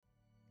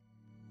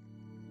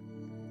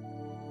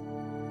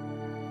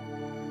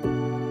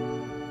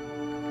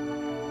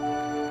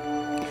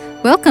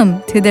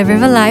Welcome to the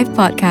River Life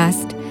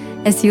podcast.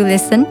 As you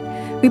listen,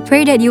 we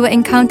pray that you will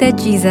encounter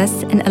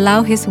Jesus and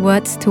allow His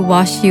words to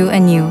wash you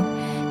anew.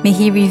 May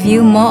He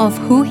reveal more of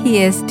who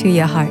He is to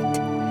your heart.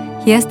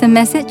 Here's the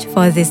message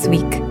for this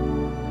week.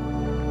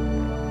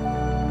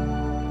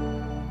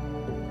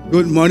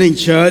 Good morning,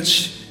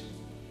 church.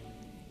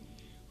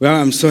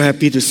 Well, I'm so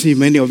happy to see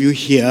many of you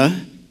here.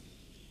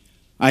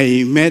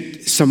 I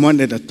met someone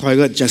at the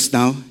toilet just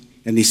now,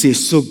 and he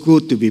says, so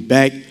good to be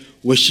back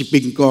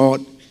worshiping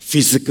God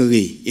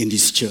physically in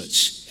this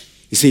church.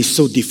 He says,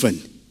 so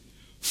different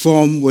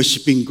from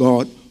worshiping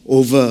God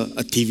over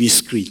a TV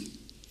screen.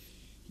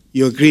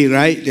 You agree,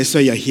 right? That's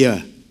why you're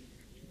here.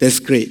 That's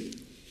great.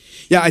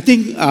 Yeah, I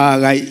think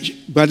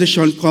like Brother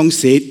Sean Kong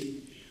said,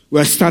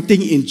 we're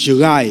starting in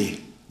July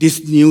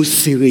this new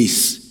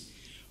series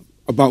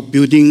about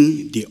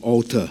building the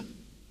altar.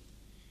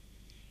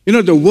 You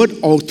know, the word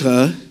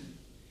altar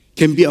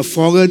can be a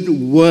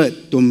foreign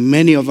word to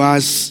many of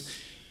us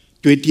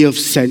 20th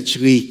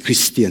century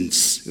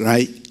Christians,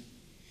 right?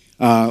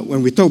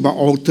 When we talk about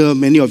altar,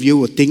 many of you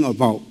will think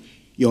about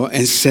your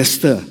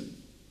ancestor.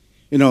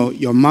 You know,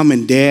 your mom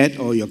and dad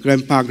or your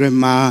grandpa,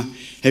 grandma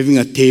having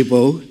a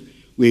table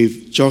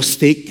with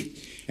joystick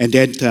and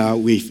then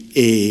with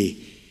a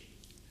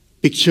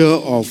picture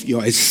of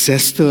your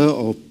ancestor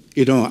or,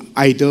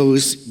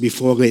 idols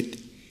before it.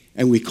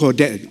 And we call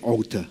that an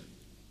altar.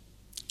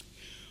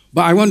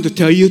 But I want to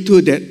tell you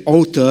too that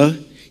altar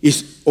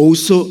is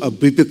also a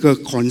biblical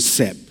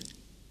concept.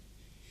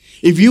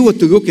 If you were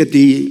to look at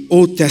the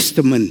Old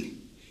Testament,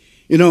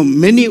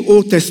 many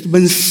Old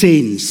Testament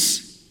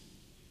saints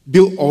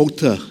built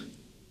altar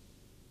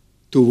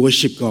to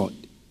worship God.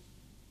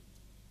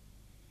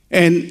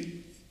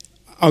 And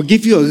I'll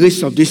give you a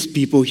list of these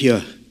people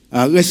here.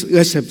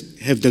 Let's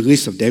have the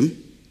list of them.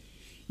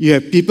 You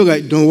have people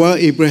like Noah,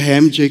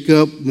 Abraham,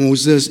 Jacob,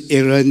 Moses,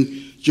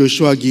 Aaron,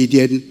 Joshua,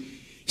 Gideon,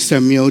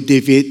 Samuel,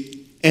 David,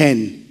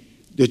 and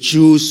the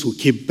Jews who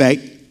came back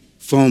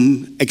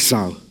from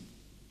exile.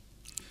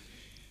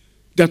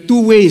 There are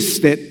two ways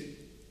that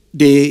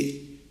they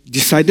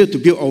decided to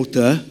build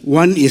altar.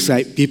 One is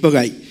like people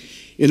like,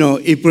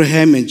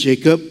 Abraham and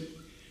Jacob,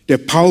 their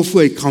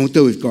powerful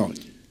encounter with God.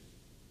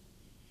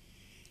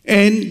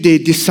 And they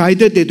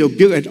decided that they'll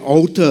build an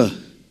altar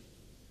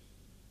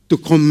to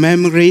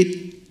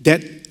commemorate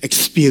that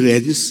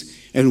experience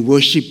and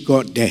worship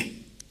God there.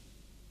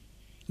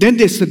 Then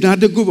there's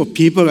another group of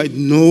people like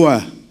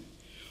Noah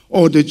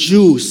or the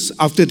Jews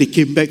after they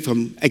came back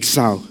from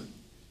exile.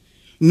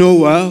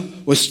 Noah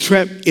was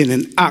trapped in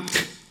an ark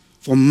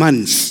for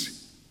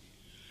months.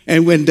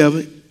 And when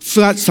the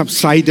flood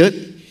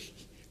subsided,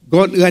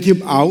 God let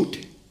him out.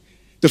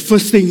 The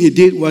first thing he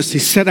did was he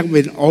set up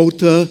an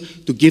altar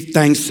to give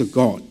thanks to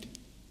God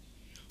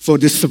for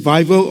the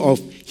survival of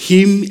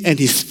him and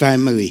his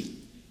family.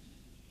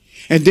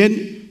 And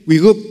then we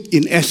look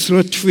in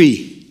Ezra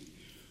 3.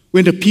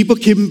 When the people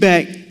came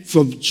back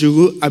from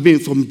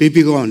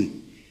Babylon,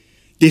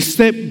 they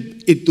stepped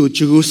into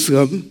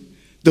Jerusalem.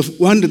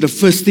 One of the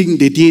first things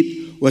they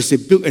did was they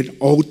built an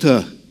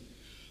altar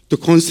to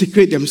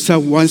consecrate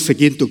themselves once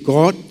again to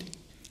God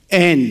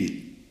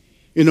and,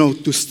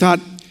 to start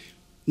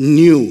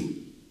new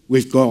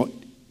with God,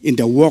 in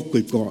the walk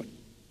with God.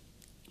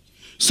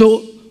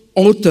 So,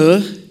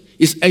 altar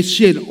is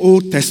actually an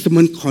Old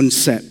Testament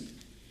concept.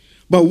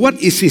 But what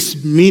is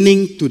its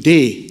meaning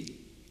today?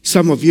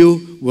 Some of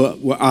you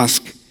will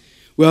ask.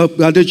 Well,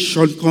 Brother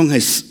Sean Kong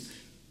has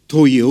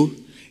told you,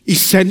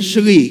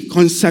 essentially,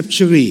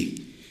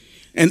 conceptually,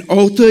 an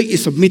altar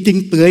is a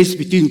meeting place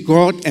between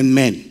God and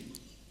man.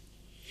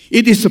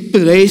 It is a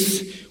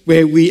place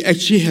where we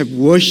actually have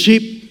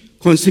worship,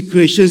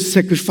 consecration,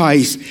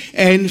 sacrifice,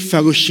 and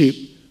fellowship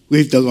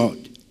with the Lord.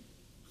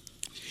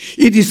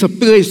 It is a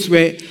place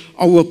where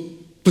our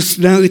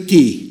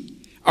personality,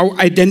 our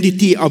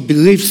identity, our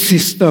belief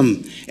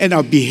system, and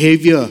our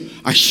behavior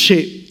are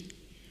shaped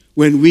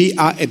when we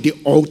are at the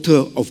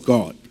altar of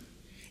God.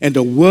 And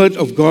the Word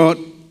of God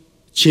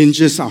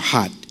changes our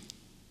heart.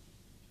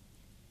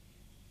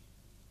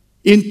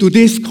 In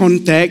today's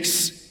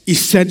context,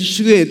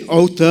 essentially an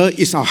altar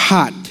is our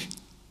heart,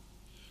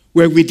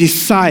 where we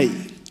decide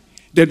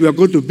that we are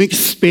going to make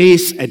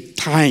space and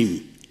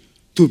time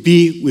to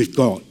be with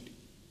God.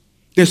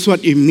 That's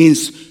what it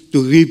means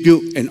to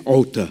rebuild an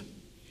altar.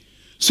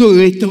 So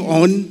later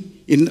on,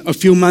 in a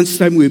few months'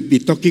 time, we'll be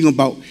talking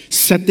about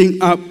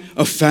setting up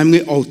a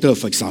family altar,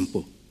 for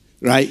example,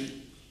 right?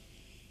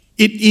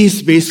 It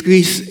is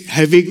basically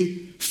having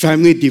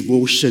family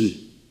devotion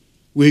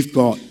with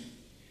God.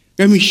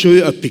 Let me show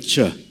you a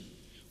picture.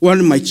 One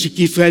of my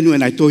cheeky friends,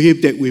 when I told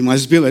him that we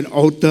must build an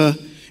altar,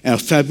 a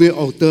family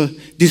altar,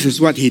 this is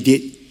what he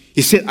did.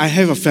 He said, I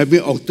have a family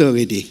altar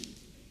already.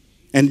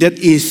 And that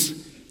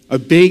is a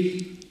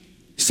big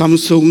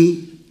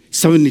Samsung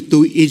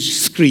 72-inch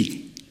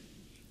screen.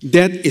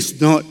 That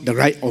is not the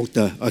right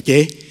altar,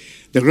 okay?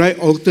 The right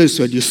altar is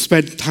when you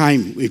spend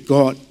time with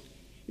God,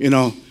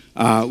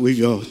 with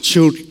your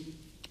children,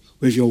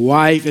 with your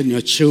wife and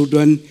your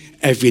children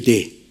every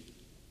day.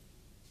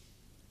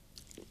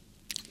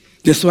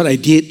 That's what I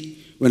did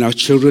when our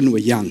children were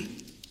young.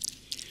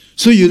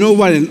 So you know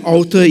what an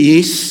altar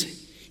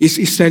is? It's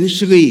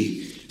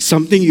essentially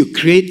something you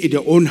create in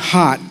your own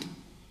heart,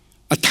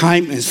 a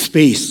time and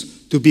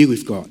space to be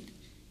with God.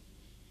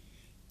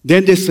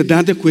 Then there's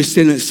another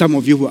question that some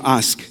of you will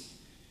ask.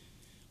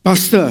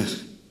 Pastor,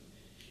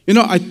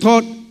 I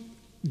thought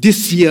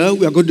this year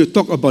we are going to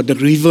talk about the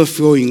river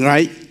flowing,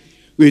 right?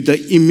 With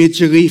the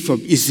imagery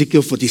from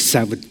Ezekiel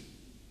 47.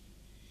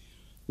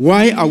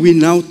 Why are we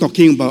now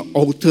talking about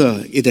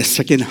altar in the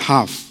second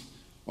half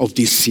of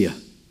this year?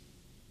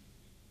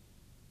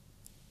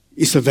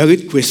 It's a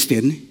valid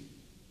question.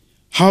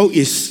 How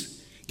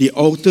is the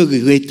altar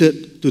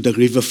related to the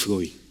river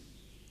flowing?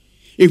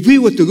 If we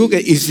were to look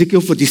at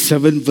Ezekiel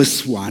 47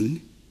 verse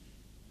 1,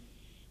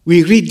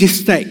 we read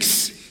this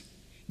text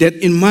that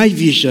in my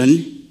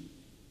vision,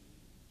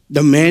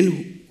 the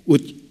man,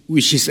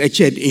 which is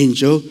actually an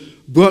angel,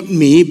 brought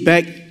me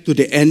back to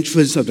the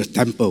entrance of the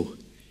temple.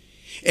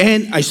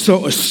 And I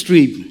saw a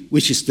stream,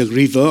 which is the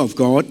river of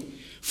God,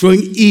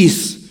 flowing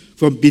east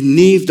from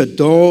beneath the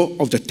door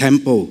of the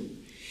temple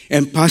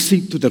and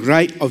passing to the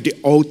right of the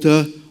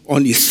altar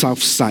on its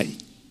south side.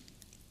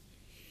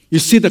 You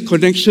see the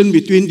connection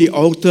between the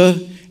altar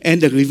and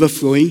the river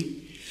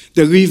flowing?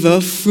 The river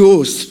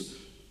flows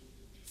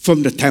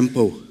from the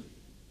temple,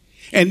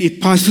 and it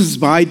passes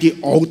by the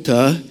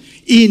altar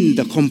in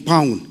the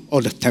compound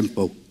of the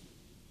temple.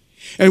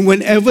 And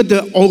whenever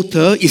the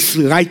altar is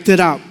lighted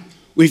up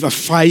with a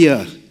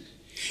fire,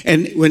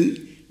 and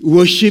when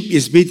worship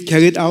is being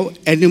carried out,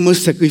 animal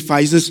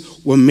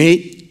sacrifices were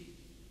made,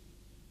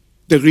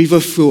 the river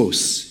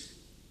flows.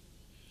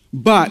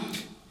 But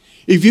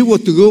if you were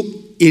to look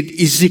in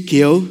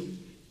Ezekiel,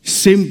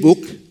 same book,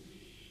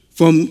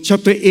 from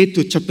chapter 8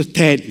 to chapter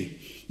 10,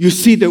 you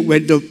see that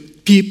when the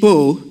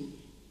people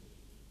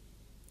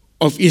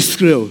of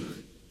Israel,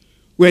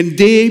 when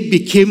they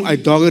became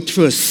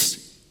idolatrous,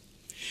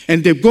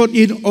 and they brought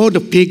in all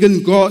the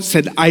pagan gods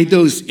and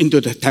idols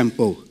into the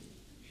temple,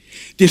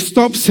 they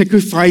stopped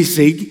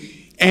sacrificing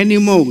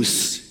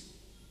animals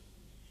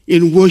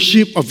in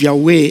worship of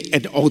Yahweh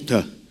at the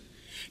altar.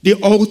 The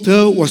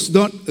altar was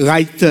not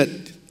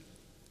lighted.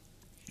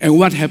 And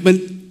what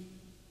happened?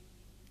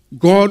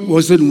 God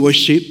wasn't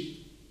worshipped,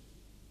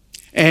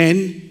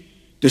 and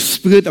the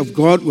Spirit of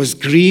God was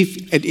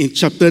grieved. And in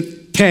chapter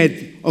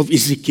 10 of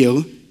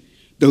Ezekiel,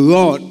 the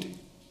Lord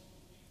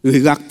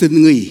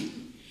reluctantly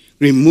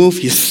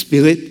removed his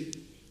spirit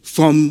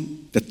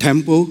from the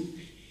temple,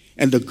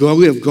 and the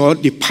glory of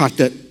God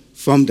departed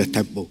from the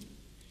temple.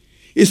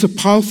 It's a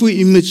powerful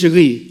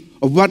imagery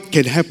of what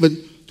can happen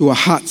to our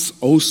hearts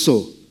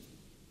also.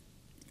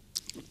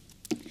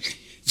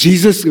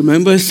 Jesus,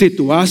 remember, said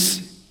to us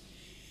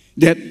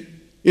that,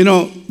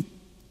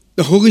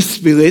 the Holy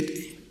Spirit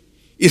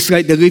is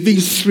like the living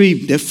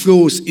stream that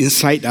flows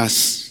inside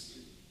us.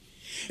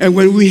 And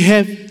when we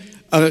have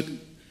a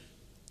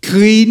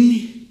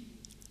clean,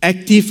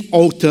 active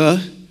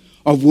altar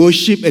of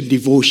worship and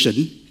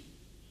devotion,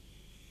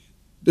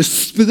 the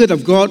Spirit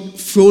of God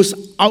flows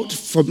out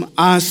from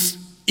us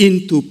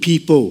into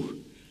people,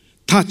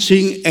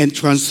 touching and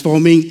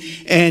transforming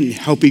and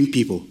helping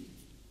people.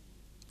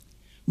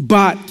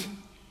 But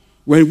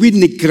when we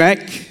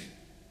neglect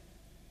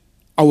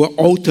our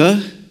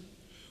altar,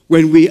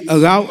 when we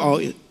allow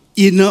our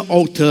inner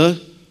altar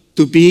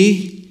to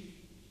be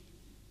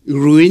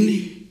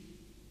ruined,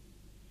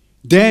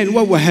 then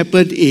what will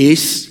happen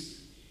is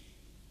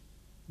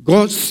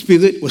God's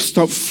Spirit will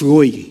stop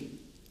flowing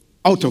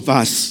out of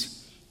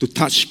us to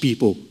touch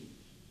people.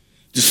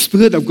 The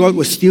Spirit of God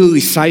will still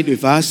reside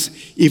with us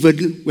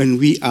even when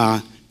we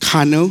are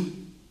carnal,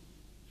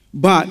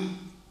 but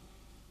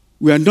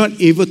we are not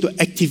able to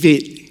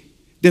activate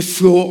the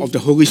flow of the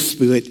Holy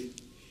Spirit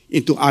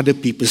into other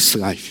people's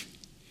life.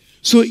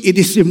 So it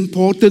is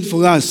important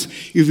for us,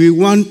 if we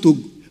want to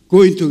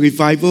go into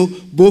revival,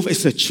 both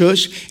as a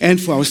church and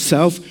for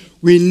ourselves,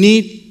 we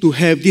need to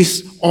have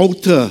this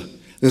altar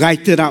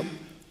lighted up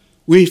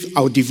with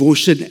our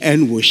devotion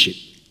and worship.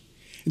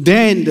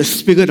 Then the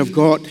Spirit of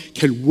God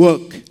can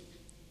work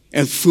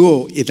and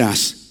flow in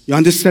us. You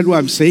understand what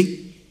I'm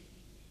saying?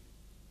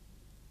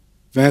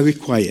 Very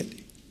quiet.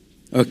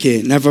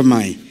 Okay, never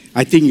mind.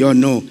 I think you all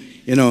know.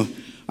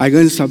 I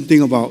learned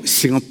something about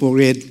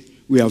Singaporean.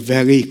 We are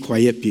very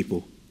quiet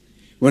people.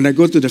 When I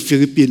go to the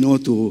Filipino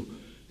to,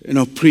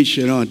 preach,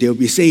 they'll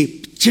be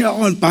saying, "Cheer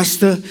on,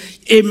 Pastor,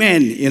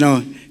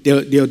 Amen."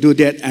 They'll do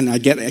that, and I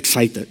get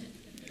excited.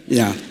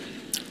 Yeah.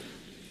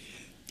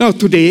 Now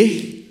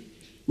today,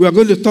 we are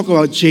going to talk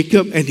about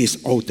Jacob and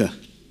his altar.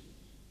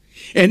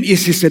 And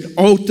it is an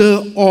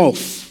altar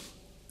of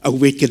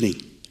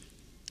awakening.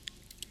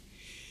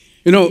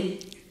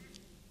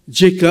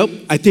 Jacob,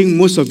 I think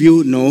most of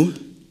you know,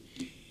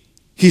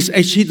 he's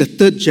actually the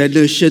third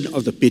generation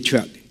of the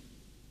patriarch.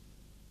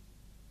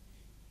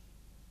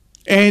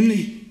 And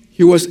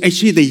he was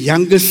actually the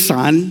youngest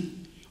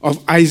son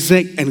of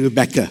Isaac and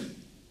Rebekah.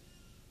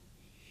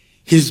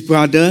 His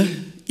brother,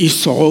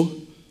 Esau,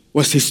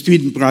 was his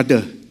twin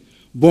brother,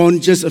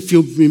 born just a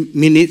few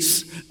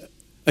minutes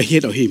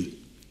ahead of him.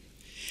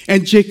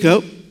 And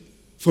Jacob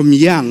from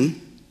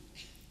young,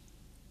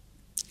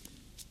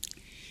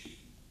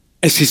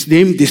 as his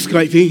name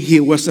described him, he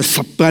was a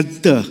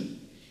supplanter,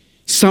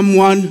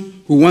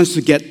 someone who wants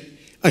to get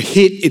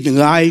ahead in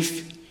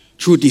life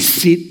through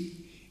deceit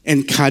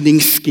and cunning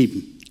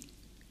scheme.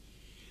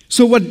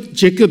 So what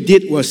Jacob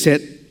did was that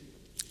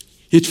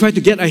he tried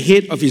to get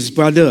ahead of his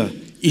brother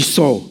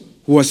Esau,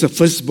 who was the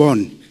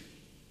firstborn.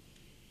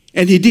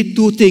 And he did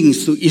two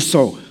things to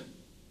Esau.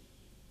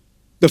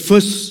 The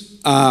first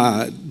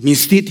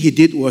misdeed he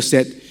did was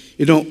that,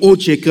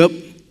 Jacob,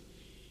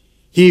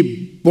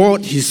 he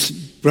bought his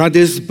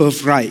brother's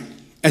birthright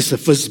as a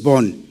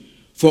firstborn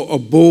for a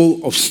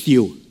bowl of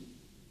stew.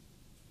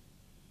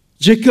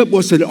 Jacob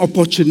was an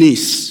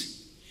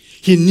opportunist.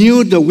 He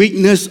knew the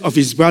weakness of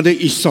his brother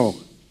Esau.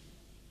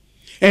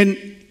 And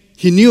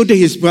he knew that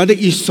his brother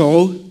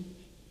Esau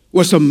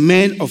was a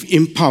man of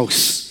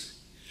impulse,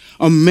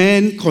 a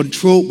man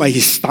controlled by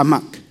his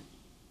stomach.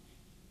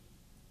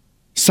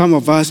 Some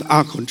of us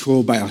are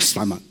controlled by our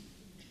stomach.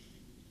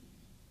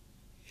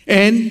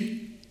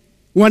 And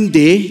one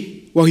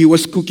day, while he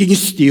was cooking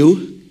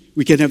stew,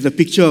 we can have the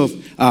picture of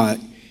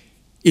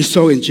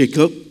Esau and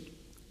Jacob.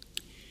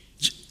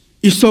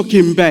 Esau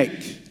came back,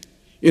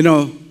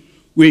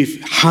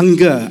 with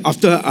hunger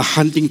after a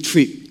hunting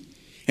trip.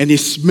 And he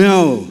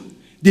smelled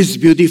this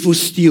beautiful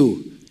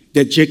stew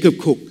that Jacob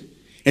cooked.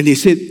 And he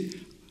said,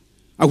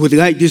 I would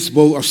like this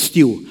bowl of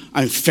stew.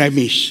 I'm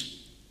famished.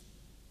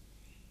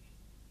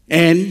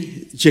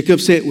 And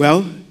Jacob said,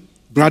 well,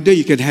 brother,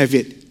 you can have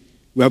it.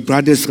 We're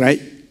brothers,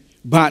 right?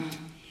 But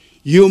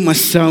you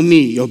must sell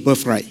me your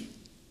birthright.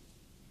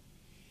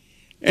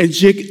 And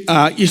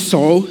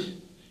Esau,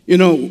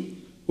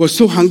 was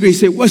so hungry. He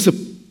said, what's the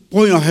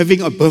point of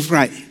having a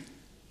birthright?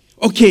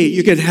 Okay,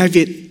 you can have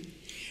it.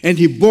 And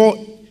he bought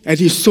and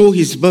he sold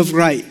his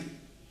birthright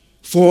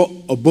for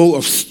a bowl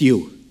of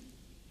stew.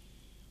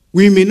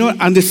 We may not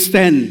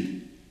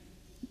understand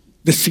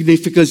the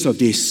significance of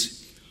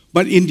this,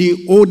 but in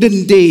the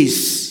olden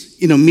days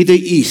in the Middle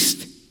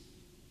East,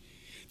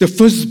 the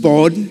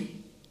firstborn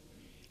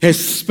has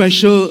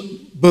special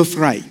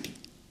birthright.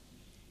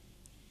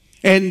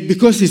 And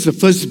because he's the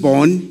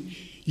firstborn,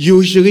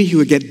 usually he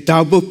will get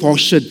double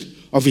portion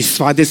of his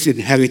father's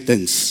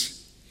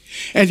inheritance.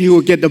 And he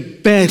will get the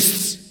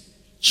best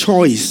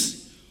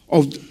choice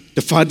of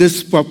the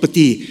father's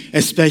property,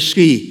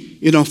 especially,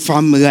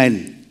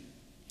 farmland.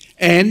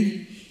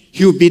 And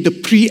he will be the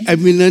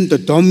preeminent, the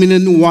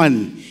dominant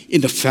one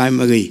in the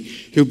family.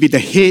 He will be the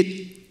head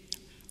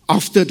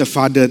after the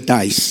father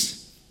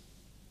dies.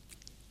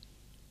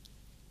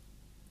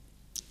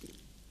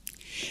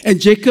 And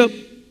Jacob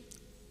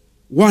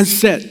once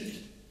said,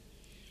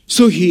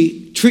 so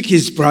he tricked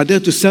his brother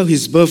to sell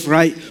his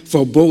birthright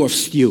for a bowl of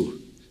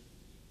stew.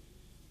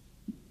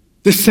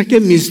 The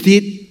second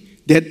misdeed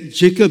that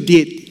Jacob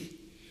did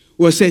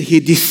was that he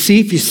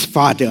deceived his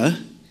father,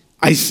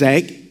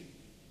 Isaac,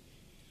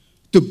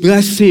 to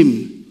bless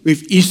him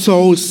with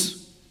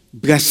Esau's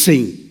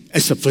blessing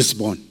as a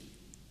firstborn.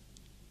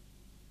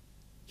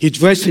 He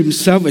dressed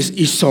himself as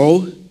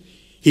Esau.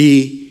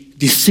 He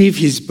deceived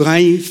his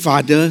blind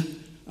father,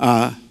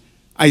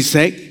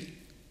 Isaac,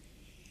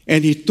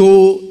 and he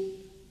told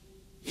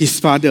his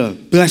father,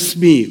 bless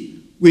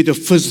me with the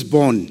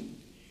firstborn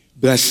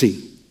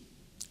blessing.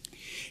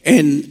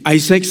 And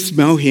Isaac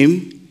smelled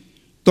him,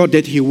 thought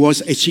that he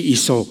was actually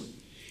Esau,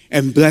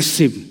 and blessed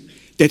him,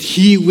 that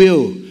he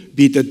will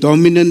be the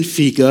dominant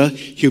figure,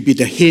 he'll be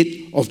the head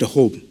of the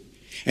home,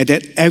 and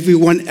that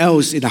everyone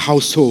else in the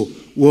household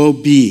will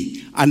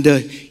be under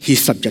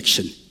his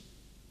subjection.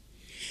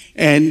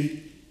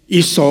 And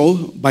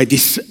Jacob by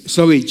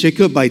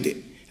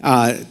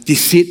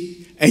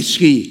deceit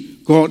actually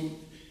got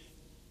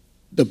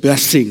the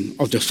blessing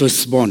of the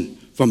firstborn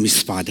from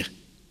his father.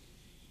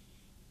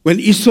 When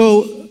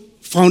Esau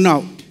found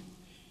out,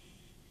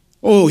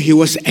 he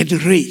was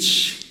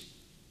enraged.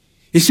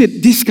 He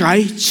said, this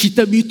guy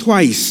cheated me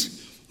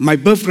twice, my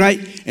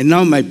birthright and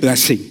now my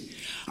blessing.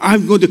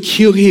 I'm going to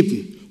kill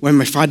him when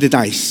my father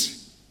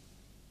dies.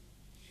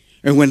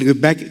 And when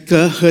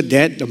Rebekah heard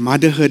that, the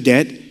mother heard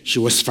that, she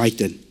was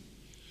frightened.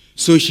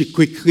 So she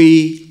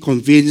quickly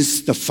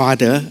convinced the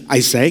father,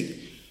 Isaac,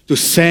 to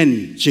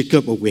send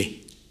Jacob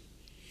away.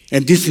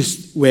 And this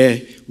is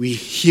where we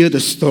hear the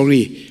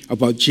story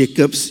about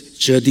Jacob's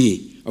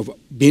journey of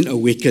being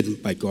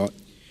awakened by God.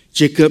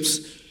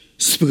 Jacob's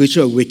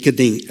spiritual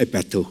awakening at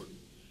battle.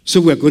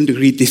 So we're going to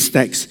read this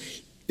text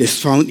that's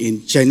found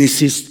in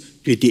Genesis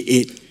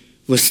 28,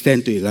 verse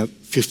 10 to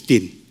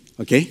 15.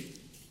 Okay?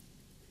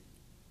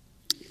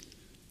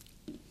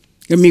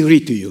 Let me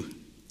read to you.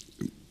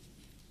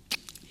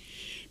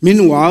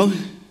 Meanwhile,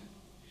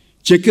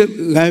 Jacob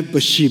left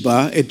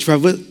Beersheba and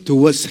traveled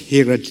towards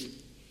Haran.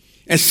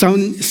 At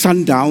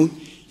sundown,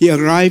 he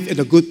arrived at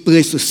a good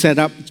place to set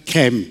up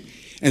camp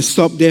and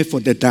stopped there for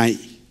the night.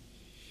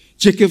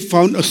 Jacob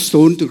found a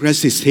stone to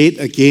rest his head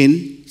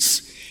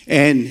against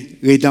and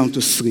lay down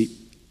to sleep.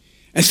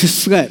 As he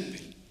slept,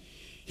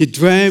 he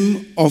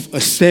dreamed of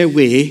a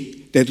stairway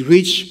that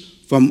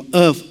reached from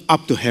earth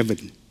up to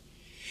heaven.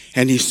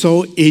 and he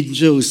saw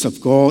angels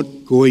of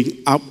God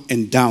going up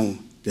and down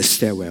the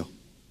stairwell.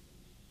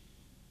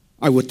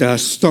 I would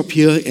stop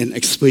here and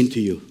explain to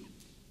you.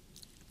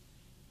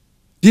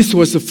 This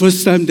was the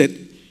first time that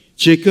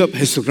Jacob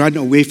has run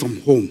away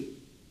from home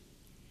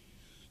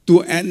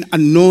to an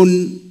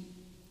unknown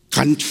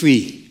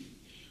country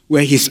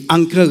where his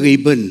uncle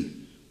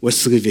Laban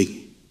was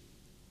living.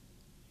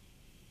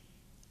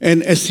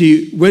 And as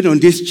he went on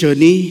this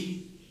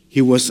journey,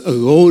 he was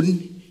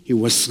alone, he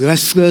was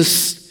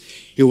restless,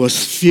 he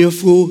was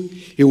fearful,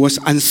 he was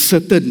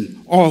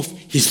uncertain of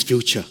his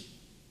future.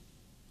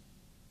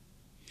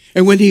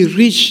 And when he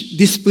reached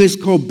this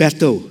place called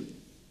Bethel,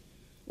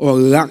 or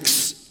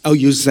Luz,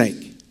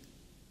 L-U-Z,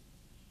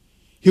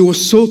 he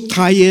was so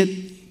tired,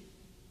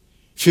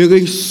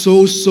 feeling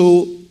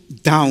so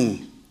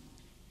down,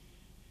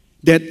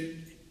 that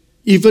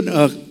even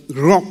a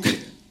rock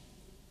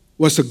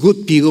was a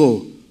good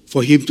pillow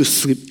for him to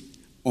sleep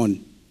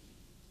on.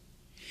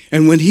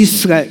 And when he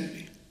slept,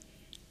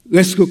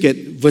 let's look at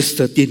verse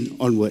 13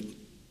 onward.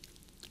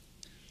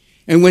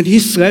 And when he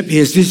slept, he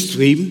has this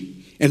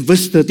dream. And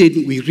verse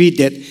 13, we read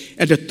that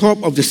at the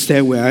top of the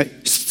stairway,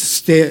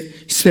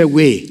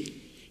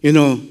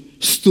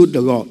 stood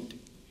the Lord.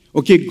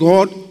 Okay,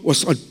 God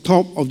was on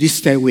top of this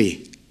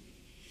stairway.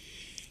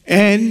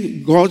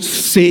 And God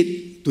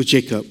said to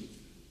Jacob,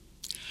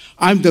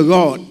 I'm the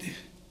Lord,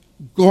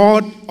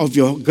 God of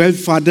your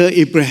grandfather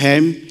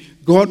Abraham,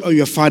 God of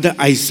your father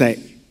Isaac.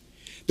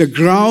 The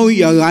ground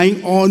you are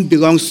lying on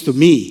belongs to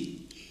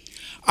me.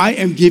 I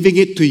am giving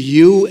it to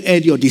you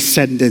and your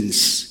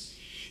descendants.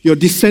 Your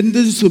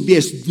descendants will be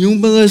as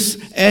numerous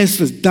as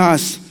the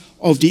dust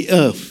of the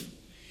earth.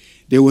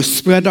 They will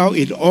spread out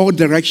in all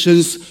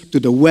directions, to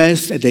the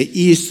west and the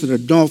east, to the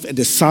north and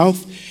the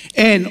south,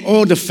 and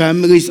all the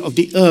families of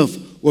the earth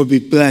will be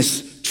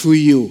blessed through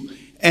you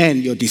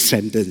and your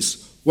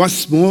descendants.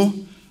 What's more,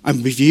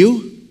 I'm with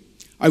you.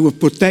 I will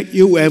protect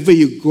you wherever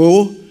you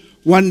go.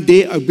 One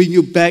day I'll bring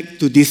you back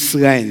to this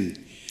land.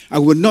 I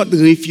will not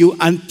leave you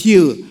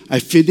until I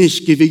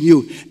finish giving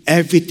you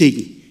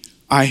everything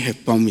I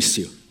have promised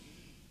you.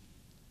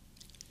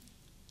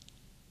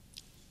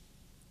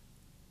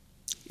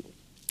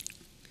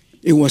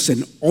 It was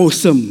an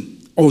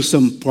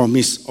awesome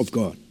promise of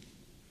God.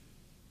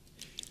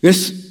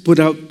 Let's put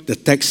out the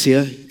text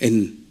here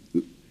and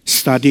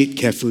study it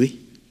carefully.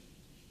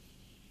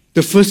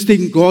 The first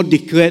thing God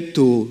declared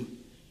to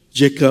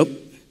Jacob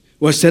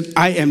was that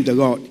I am the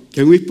Lord.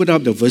 Can we put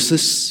up the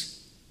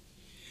verses?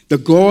 The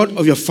God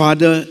of your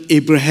father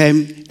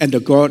Abraham and the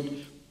God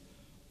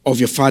of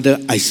your father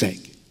Isaac.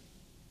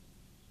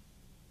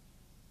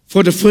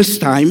 For the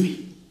first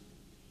time,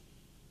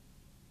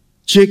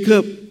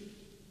 Jacob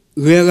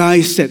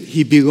realized that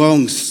he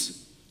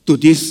belongs to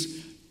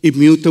this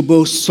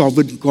immutable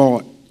sovereign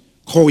God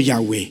called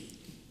Yahweh.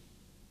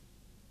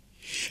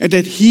 And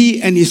that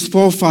he and his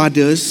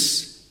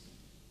forefathers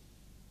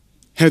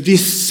have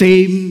this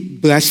same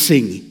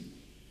blessing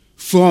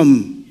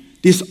from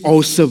this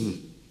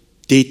awesome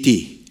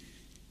deity.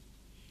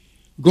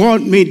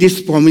 God made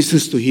these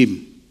promises to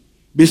him.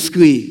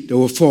 Basically, there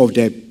were four of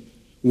them.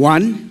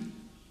 One,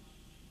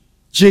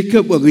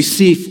 Jacob will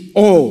receive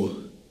all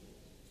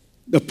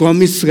the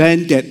promised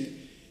land that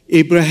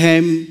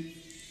Abraham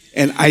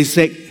and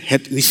Isaac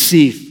had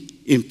received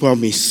in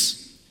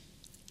promise.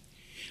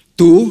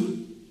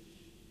 Two,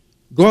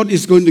 God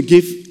is going to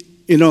give,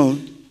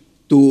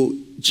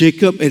 to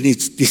Jacob and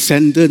his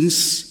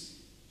descendants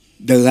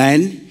the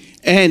land,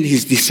 and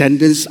his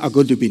descendants are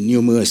going to be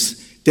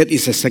numerous. That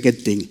is the second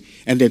thing.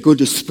 And they're going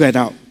to spread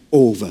out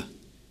over.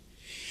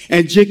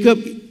 And Jacob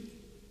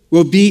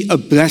will be a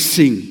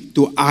blessing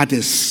to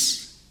others.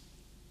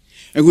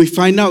 And we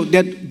find out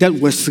that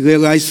was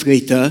realized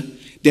later,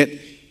 that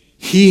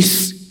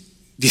his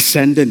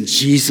descendant,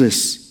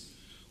 Jesus,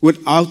 would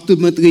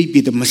ultimately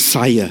be the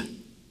Messiah,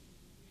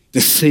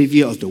 the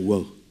Savior of the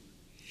world.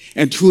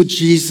 And through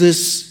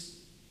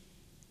Jesus,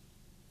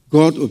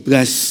 God will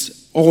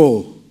bless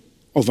all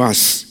of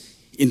us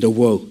in the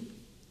world.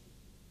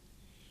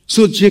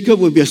 So Jacob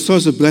will be a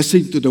source of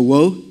blessing to the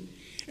world.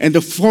 And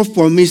the fourth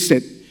promise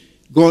that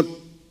God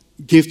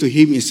gave to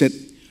him is that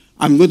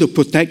I'm going to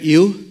protect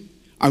you.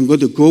 I'm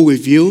going to go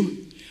with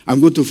you. I'm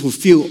going to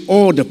fulfill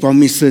all the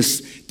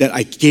promises that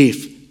I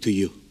gave to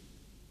you.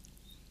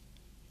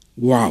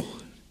 Wow.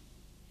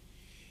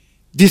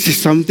 This is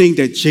something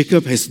that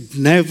Jacob has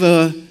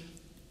never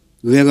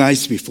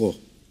realized before.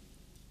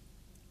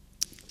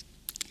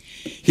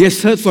 He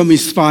has heard from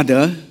his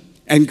father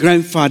and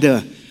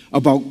grandfather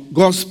about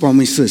God's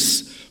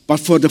promises, but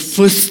for the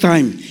first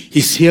time,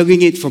 he's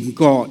hearing it from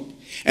God,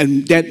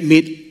 and that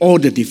made all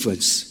the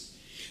difference.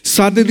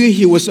 Suddenly,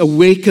 he was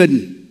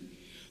awakened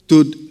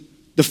to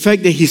the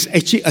fact that he's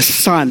actually a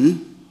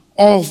son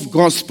of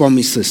God's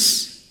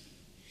promises.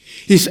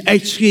 He's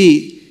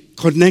actually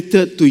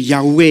connected to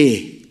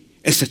Yahweh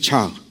as a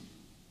child.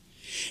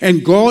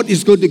 And God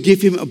is going to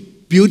give him a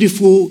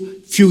beautiful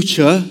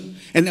future,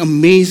 an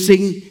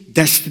amazing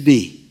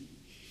destiny.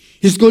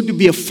 He's going to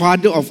be a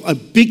father of a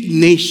big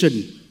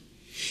nation.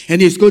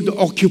 and he's going to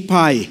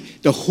occupy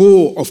the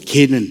whole of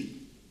Canaan.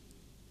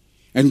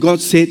 And God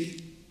said,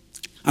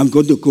 I'm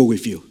going to go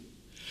with you.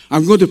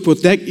 I'm going to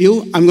protect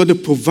you. I'm going to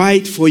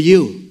provide for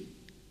you.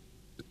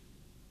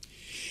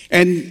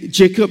 And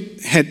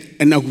Jacob had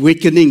an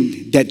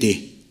awakening that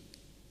day,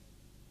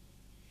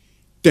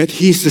 that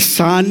he's the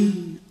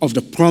son of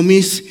the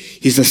promise.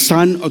 He's the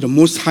son of the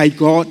Most High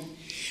God.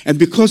 And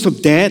because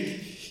of that,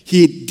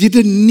 he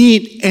didn't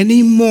need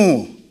any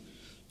more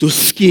to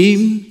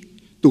scheme,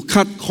 to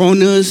cut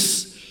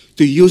corners,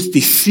 to use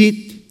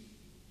deceit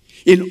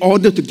in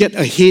order to get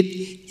ahead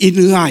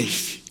in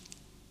life.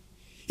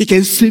 He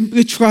can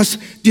simply trust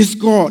this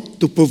God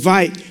to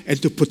provide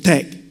and to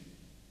protect.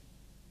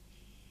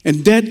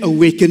 And that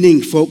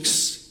awakening,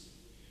 folks,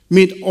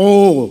 made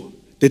all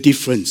the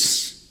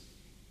difference.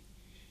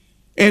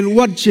 And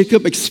what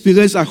Jacob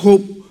experienced, I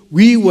hope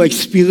we will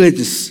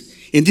experience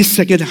in this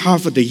second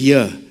half of the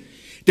year,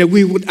 that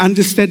we would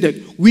understand that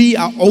we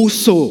are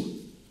also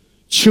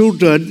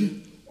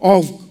children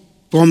of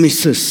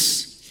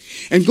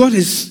promises. And God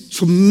has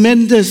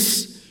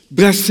tremendous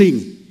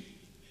blessing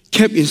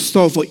kept in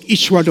store for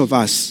each one of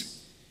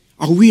us.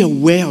 Are we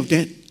aware of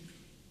that?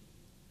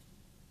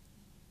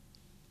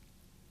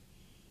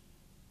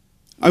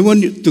 I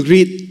want to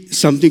read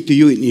something to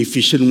you in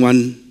Ephesians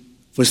 1,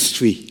 verse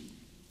 3.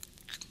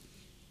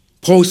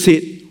 Paul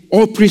said,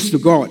 all praise to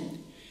God,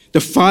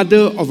 the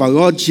Father of our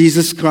Lord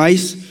Jesus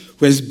Christ,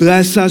 who has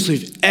blessed us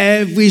with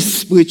every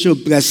spiritual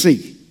blessing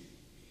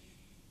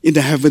in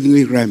the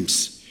heavenly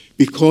realms,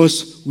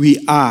 because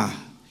we are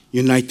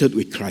united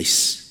with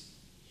Christ.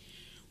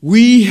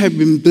 We have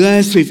been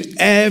blessed with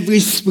every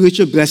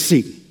spiritual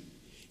blessing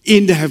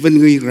in the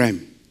heavenly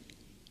realm.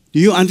 Do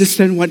you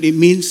understand what it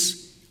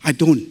means? I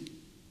don't.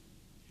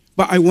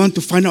 But I want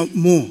to find out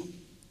more.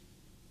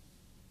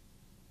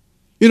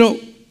 You know,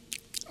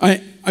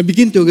 I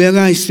begin to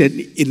realize that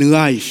in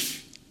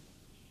life,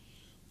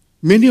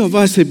 many of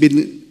us have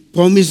been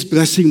promised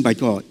blessing by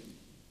God.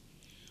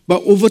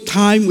 But over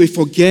time, we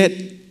forget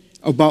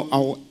about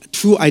our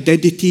true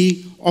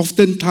identity.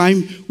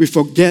 Oftentimes, we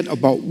forget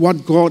about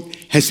what God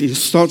has in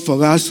store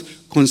for us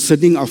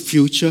concerning our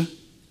future.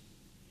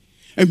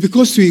 And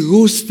because we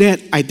lose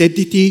that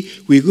identity,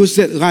 we lose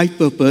that life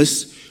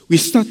purpose, we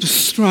start to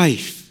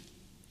strive.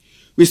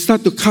 We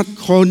start to cut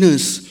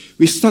corners.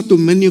 We start to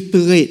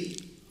manipulate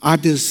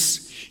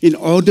others in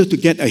order to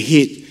get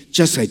ahead,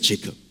 just like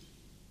Jacob.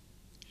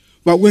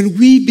 But when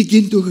we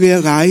begin to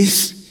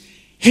realize,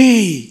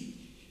 hey,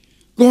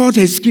 God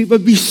has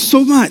given me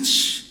so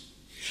much.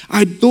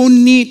 I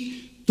don't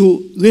need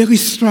to really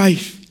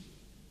strive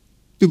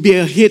to be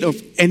ahead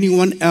of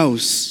anyone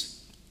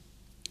else.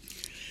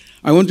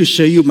 I want to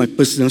share you my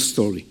personal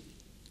story.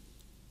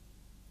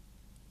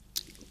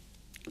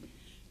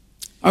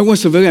 I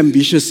was a very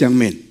ambitious young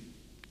man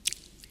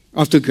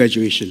after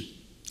graduation.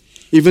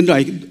 Even though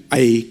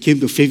I came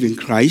to faith in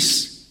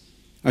Christ,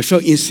 I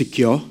felt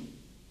insecure.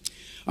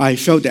 I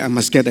felt that I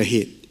must get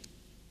ahead.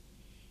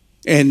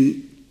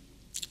 And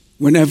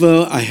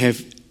whenever I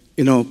have,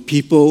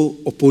 people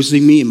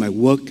opposing me in my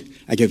work,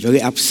 I get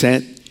very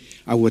upset.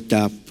 I would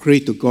pray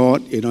to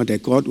God,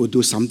 that God would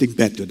do something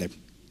bad to them.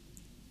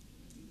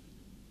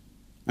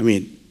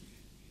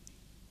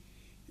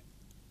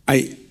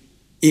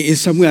 In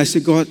some way I say,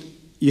 God,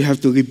 you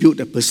have to rebuke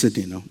the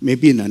person,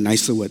 maybe in a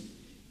nicer word.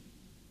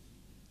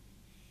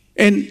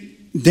 And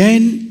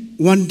then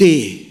one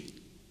day,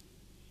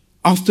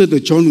 after the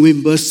John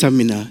Wimber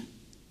seminar,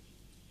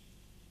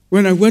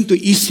 when I went to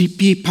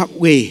ECP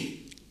Parkway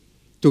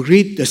to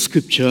read the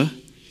scripture,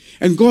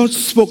 and God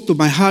spoke to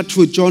my heart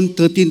through John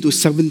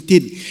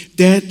 13-17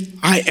 that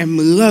I am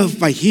loved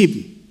by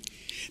Him,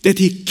 that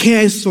He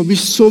cares for me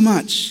so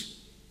much.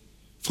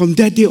 From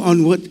that day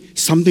onward,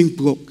 something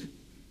broke.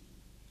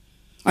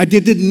 I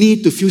didn't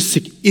need to feel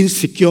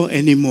insecure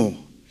anymore.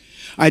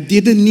 I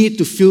didn't need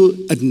to feel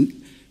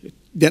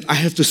that I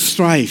have to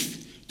strive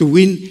to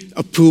win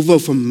approval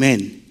from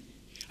men.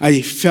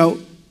 I felt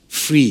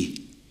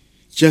free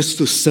just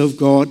to serve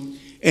God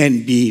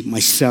and be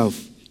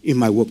myself in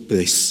my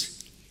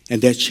workplace.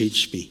 And that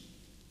changed me.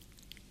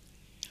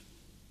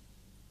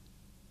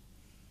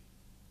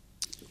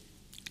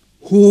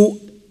 Who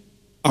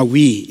are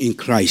we in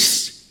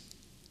Christ?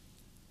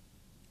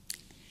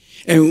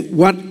 And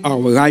what are our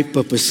life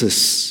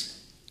purposes?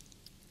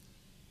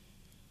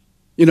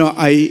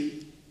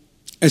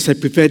 As I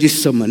prepared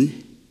this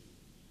sermon,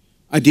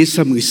 I did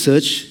some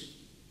research,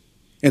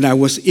 and I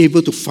was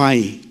able to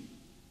find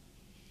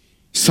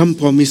some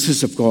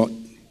promises of God,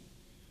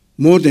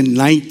 more than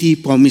 90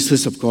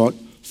 promises of God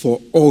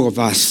for all of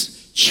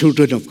us,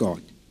 children of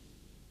God.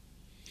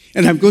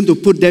 And I'm going to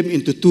put them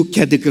into two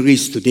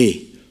categories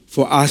today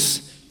for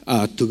us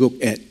to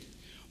look at.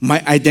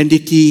 My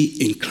identity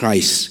in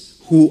Christ.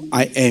 Who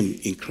I am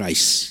in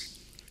Christ.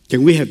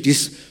 Can we have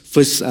this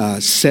first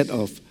set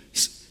of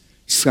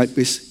slides,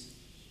 please?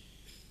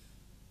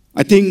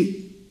 I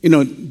think,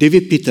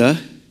 David Peter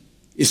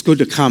is going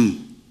to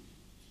come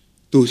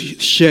to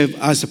share with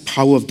us the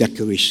power of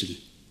declaration,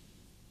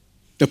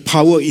 the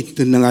power of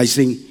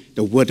internalizing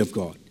the Word of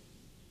God.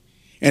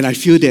 And I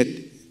feel that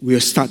we'll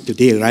start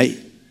today, right?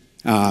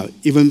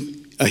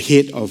 Even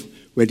ahead of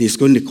when he's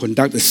going to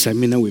conduct a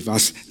seminar with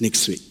us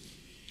next week.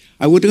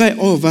 I would like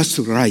all of us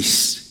to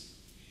rise.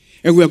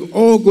 And we are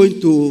all going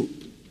to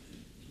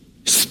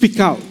speak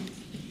out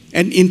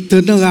and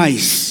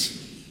internalize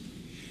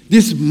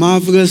these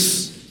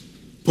marvelous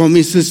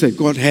promises that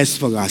God has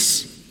for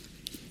us.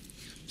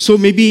 So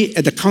maybe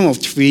at the count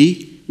of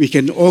 3, we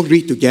can all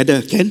read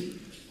together, Ken?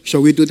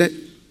 Shall we do that?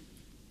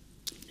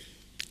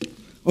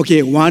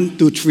 Okay, 1,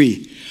 2,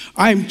 3.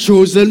 I am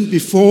chosen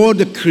before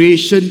the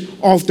creation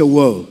of the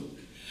world.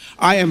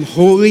 I am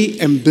holy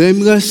and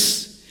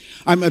blameless.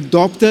 I'm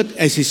adopted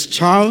as his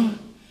child.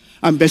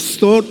 I'm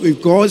bestowed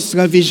with God's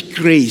lavish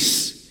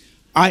grace.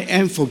 I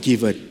am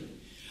forgiven.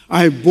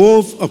 I have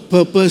both a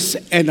purpose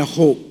and a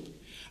hope.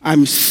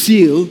 I'm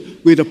sealed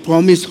with the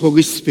promised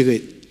Holy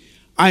Spirit.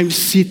 I'm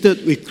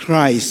seated with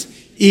Christ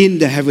in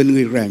the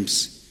heavenly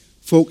realms.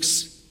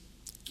 Folks,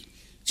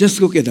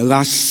 just look at the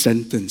last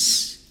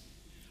sentence.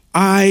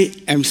 I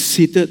am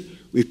seated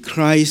with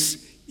Christ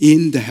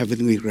in the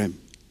heavenly realm.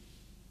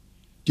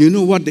 Do you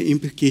know what the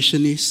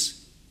implication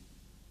is?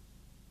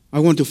 I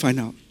want to find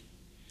out.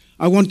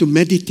 I want to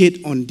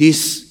meditate on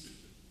this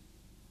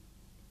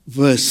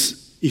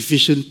verse,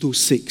 Ephesians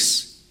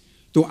 2:6,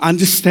 to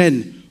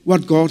understand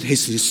what God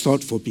has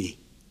restored for me.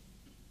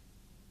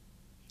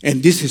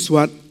 And this is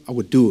what I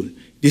will do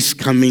this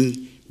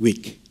coming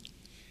week.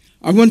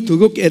 I want to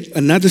look at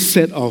another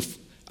set of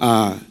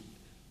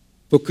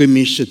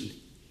proclamation.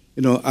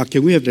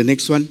 Can we have the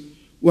next one?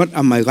 What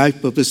are my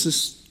life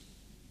purposes?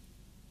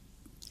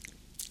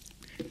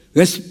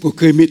 Let's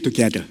proclaim it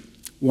together.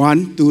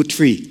 1, 2,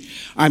 3.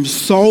 I'm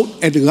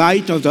salt and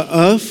light of the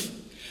earth.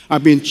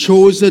 I've been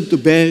chosen to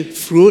bear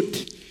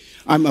fruit.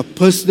 I'm a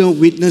personal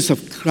witness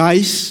of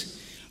Christ.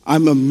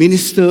 I'm a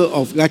minister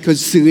of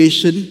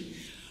reconciliation.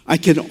 I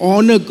can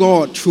honor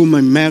God through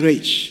my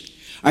marriage.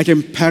 I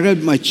can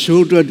parent my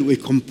children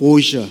with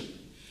composure.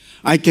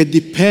 I can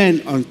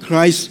depend on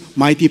Christ's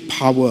mighty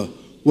power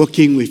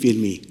working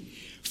within me.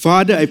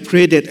 Father, I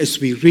pray that as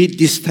we read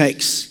this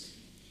text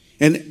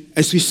and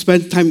as we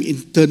spend time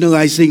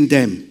internalizing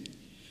them,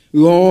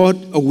 Lord,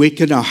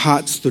 awaken our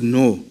hearts to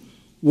know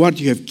what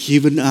you have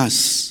given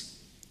us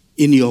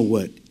in your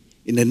word.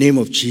 In the name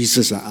of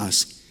Jesus, I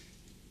ask.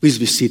 Please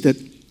be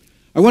seated.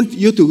 I want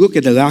you to look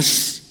at the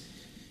last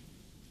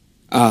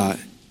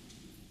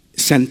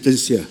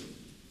sentence here.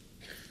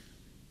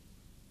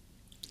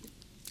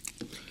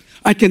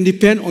 I can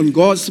depend on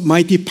God's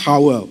mighty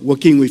power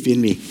working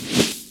within me.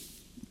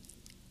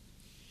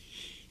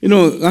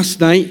 Last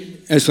night,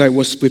 as I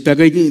was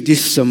preparing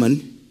this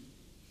sermon,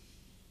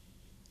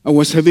 I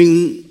was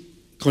having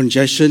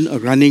congestion, a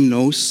running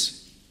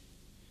nose,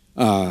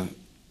 a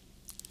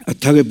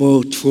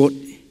terrible throat.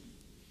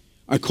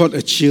 I caught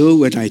a chill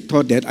when I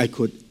thought that I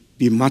could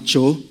be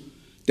macho,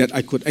 that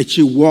I could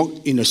actually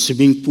walk in a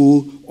swimming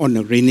pool on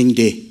a raining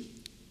day,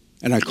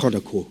 and I caught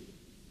a cold.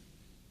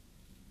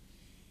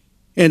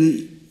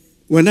 And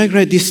when I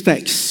read this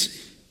text,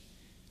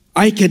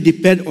 I can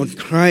depend on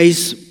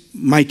Christ's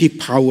mighty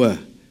power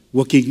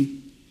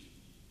working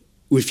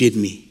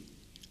within me.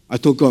 I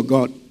told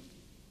God,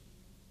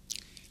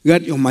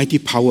 let your mighty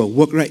power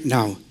work right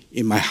now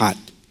in my heart,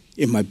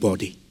 in my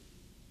body.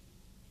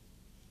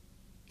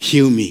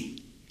 Heal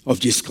me of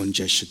this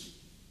congestion.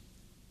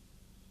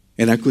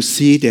 And I could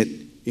see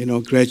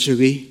that,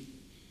 gradually,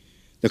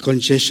 the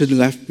congestion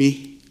left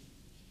me,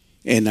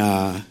 and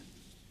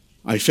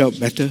I felt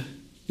better.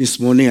 This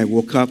morning I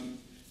woke up,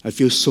 I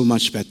feel so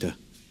much better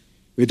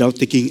without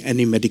taking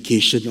any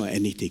medication or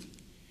anything.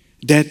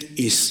 That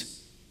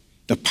is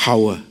the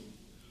power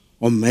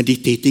of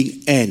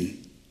meditating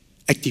and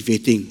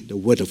activating the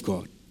Word of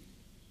God.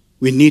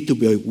 We need to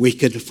be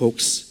awakened,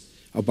 folks,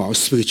 about our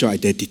spiritual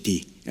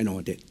identity and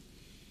all that.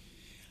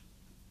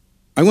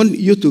 I want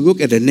you to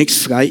look at the next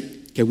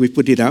slide. Can we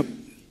put it up?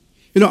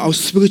 Our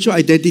spiritual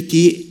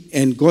identity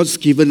and God's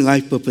given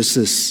life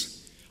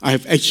purposes. I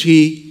have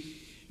actually,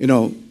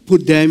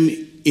 put them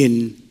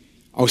in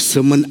our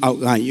sermon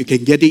outline. You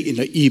can get it in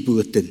the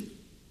e-bulletin.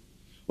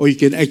 Or you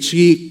can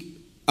actually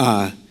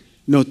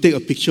take a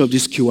picture of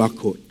this QR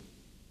code.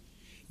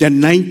 There are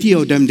 90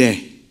 of them there.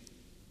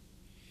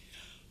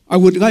 I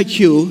would like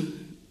you,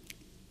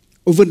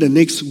 over the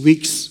next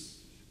weeks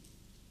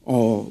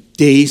or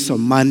days or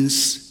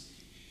months,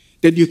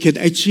 that you can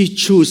actually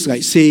choose,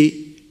 like say,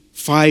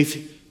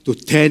 5 to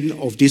 10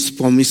 of these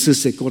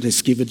promises that God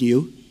has given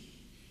you.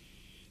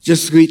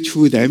 Just read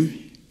through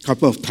them a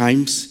couple of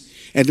times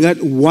and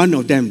let one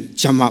of them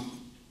jump up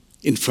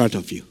in front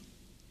of you.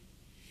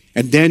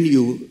 And then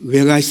you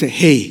realize that,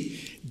 hey,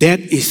 that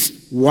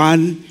is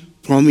one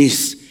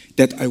promise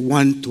that I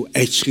want to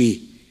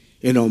actually,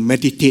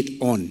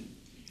 meditate on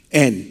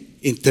and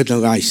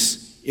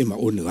internalize in my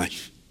own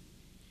life.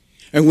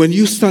 And when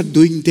you start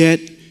doing that,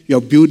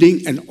 you're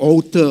building an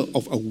altar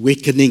of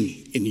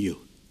awakening in you.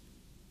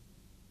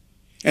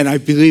 And I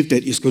believe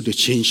that it's going to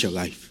change your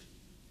life.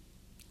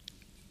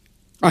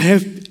 I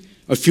have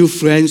a few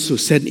friends who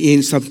sent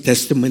in some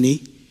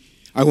testimony.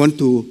 I want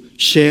to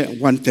share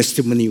one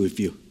testimony with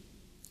you.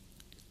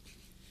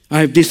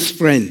 I have this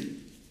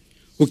friend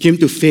who came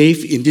to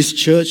faith in this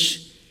church,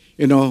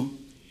 in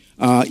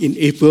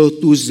April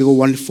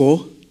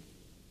 2014.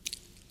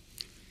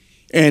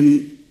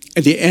 And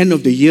at the end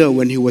of the year,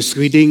 when he was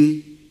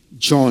reading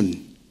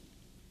John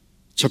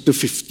chapter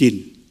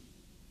 15,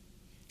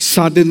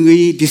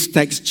 suddenly this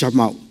text jumped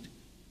out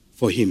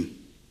for him.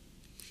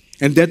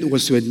 And that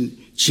was when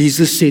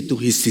Jesus said to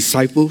his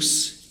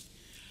disciples,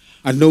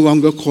 I no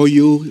longer call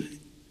you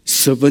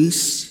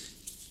servants,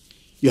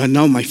 you are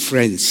now my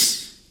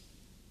friends,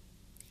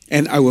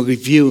 and I will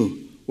reveal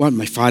what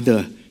my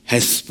Father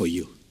has for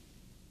you.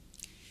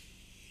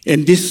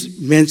 And this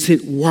man said,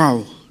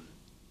 wow,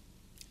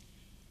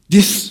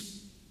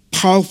 this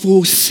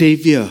powerful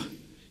Savior,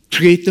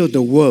 Creator of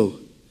the world,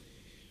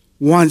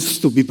 wants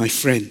to be my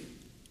friend.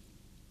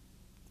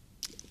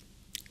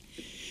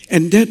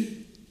 And that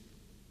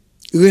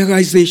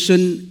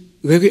realization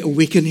really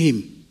awakened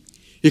him.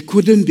 He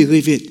couldn't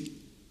believe it.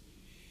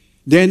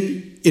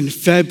 Then in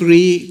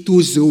February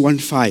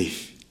 2015,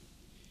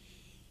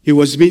 he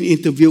was being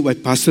interviewed by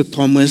Pastor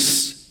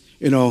Thomas,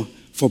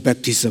 for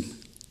baptism.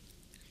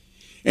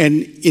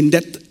 And in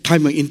that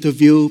time of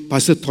interview,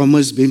 Pastor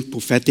Thomas, being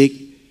prophetic,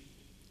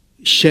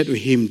 shared with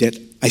him that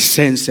I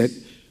sense that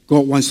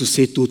God wants to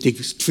say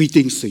three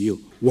things to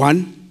you.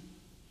 One,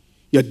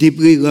 you're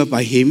deeply loved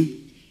by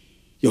Him.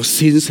 Your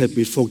sins have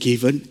been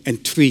forgiven.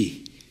 And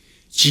three,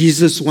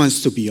 Jesus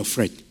wants to be your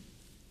friend.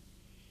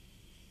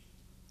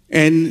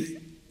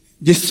 And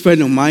this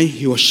friend of mine,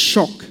 he was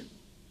shocked.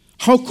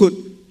 How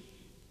could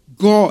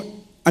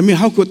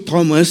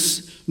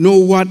Thomas know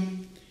what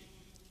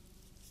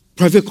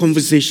private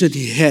conversation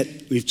he had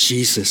with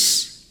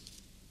Jesus?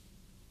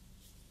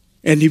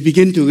 And he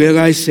began to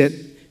realize that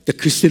the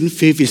Christian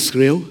faith is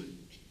real.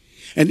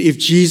 And if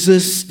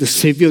Jesus, the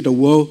Savior of the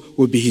world,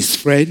 will be his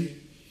friend,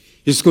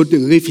 he's going to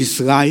live his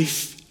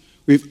life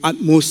with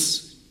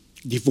utmost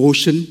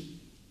devotion,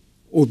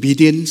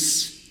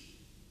 obedience,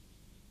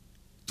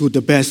 to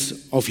the best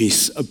of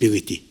his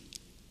ability.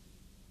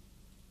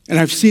 And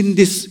I've seen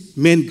this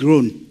man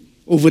grow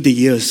over the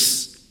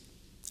years.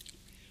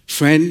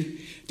 Friend,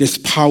 there's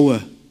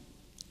power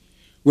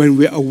when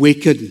we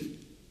awaken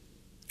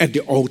at the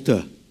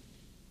altar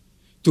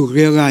to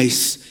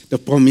realize the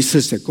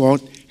promises that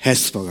God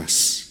has for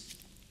us.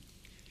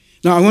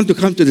 Now I want to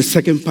come to the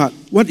second part.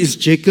 What is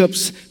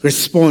Jacob's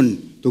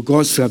response to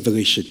God's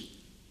revelation?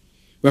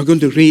 We're going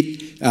to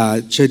read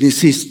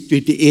Genesis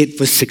 28,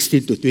 verse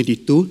 16 to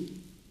 22.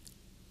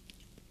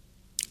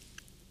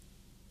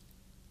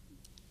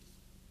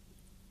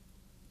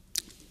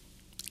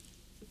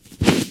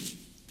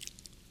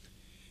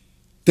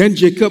 Then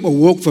Jacob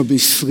awoke from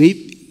his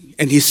sleep,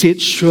 and he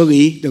said,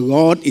 surely the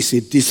Lord is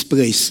in this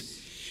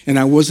place, and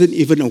I wasn't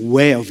even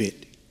aware of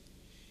it.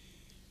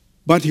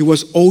 But he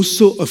was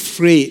also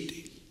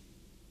afraid,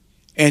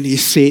 and he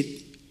said,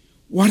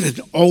 what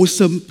an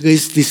awesome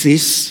place this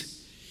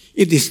is.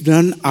 It is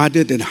none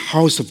other than the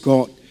house of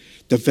God,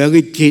 the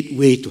very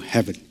gateway to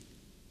heaven.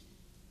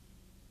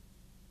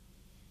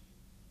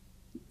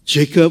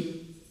 Jacob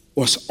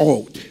was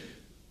awed.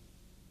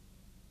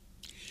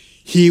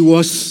 He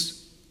was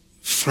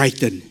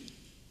frightened,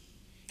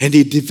 and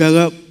he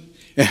developed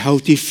a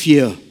healthy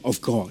fear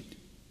of God.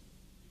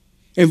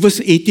 In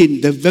verse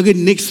 18, the very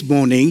next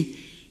morning,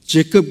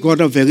 Jacob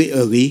got up very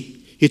early.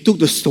 He took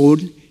the stone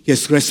he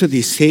has rested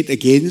his head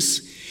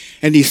against,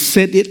 and he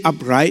set it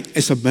upright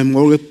as a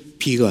memorial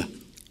pillar.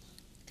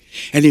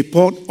 And he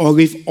poured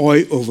olive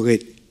oil over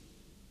it.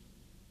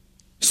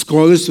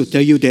 Scholars will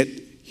tell you that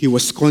he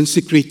was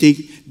consecrating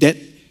that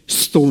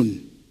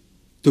stone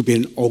to be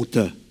an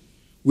altar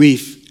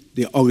with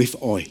the olive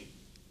oil.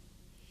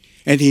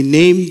 And he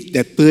named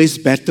that place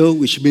Bethel,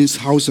 which means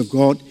house of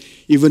God,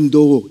 even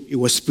though it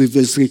was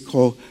previously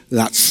called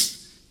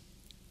Luz.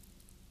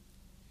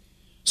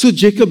 So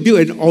Jacob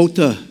built an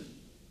altar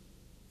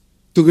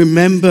to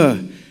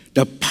remember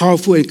the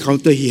powerful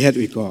encounter he had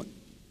with God.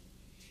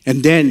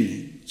 And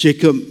then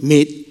Jacob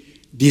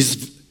made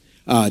this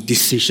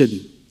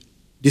decision,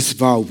 this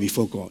vow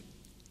before God.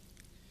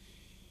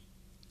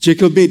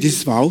 Jacob made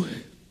this vow.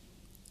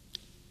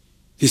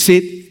 He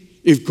said,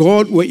 if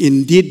God will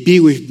indeed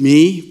be with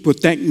me,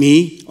 protect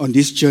me on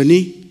this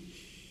journey,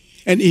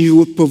 and if He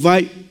will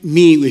provide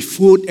me with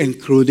food and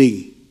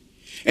clothing,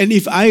 and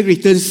if I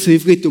return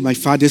safely to my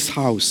father's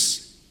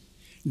house,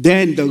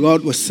 then the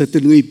Lord will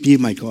certainly be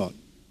my God.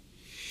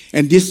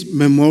 And this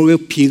memorial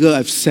pillar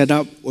I've set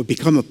up will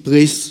become a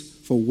place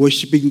for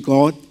worshiping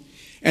God,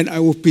 and I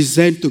will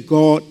present to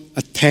God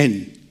a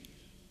tenth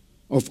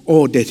of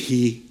all that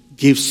He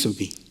gives to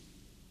me.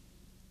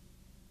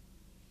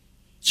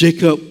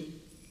 Jacob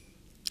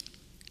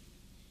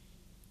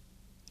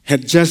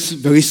had just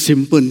very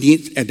simple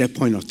needs at that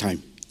point of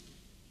time.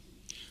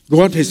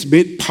 God has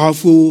made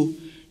powerful,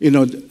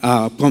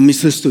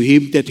 promises to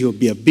him that he will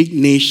be a big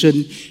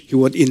nation, he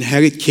would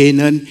inherit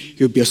Canaan,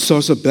 he will be a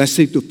source of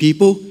blessing to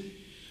people.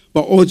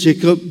 But all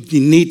Jacob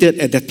needed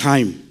at that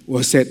time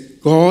was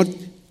that, God,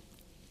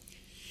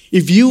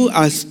 If you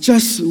are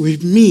just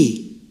with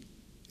me,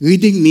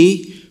 leading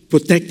me,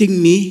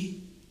 protecting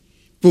me,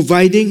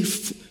 providing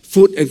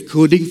food and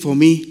clothing for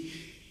me,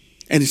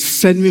 and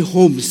send me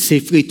home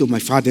safely to my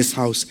father's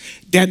house,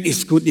 that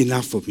is good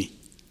enough for me.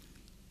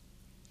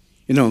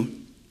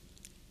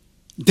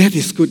 That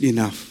is good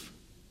enough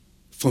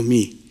for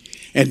me.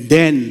 And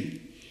then,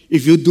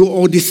 if you do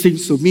all these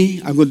things to me,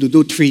 I'm going to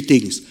do 3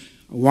 things.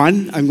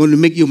 1, I'm going to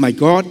make you my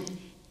God.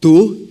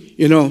 2,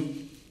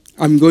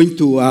 I'm going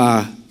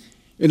to,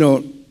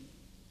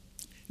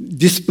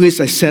 this place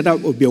I set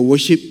up will be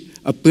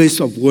a place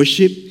of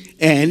worship.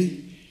 And,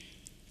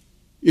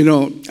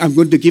 I'm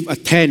going to give a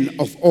 10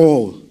 of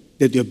all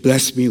that you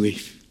blessed me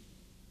with.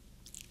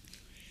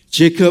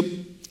 Jacob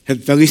had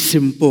very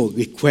simple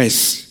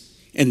requests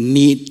and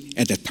need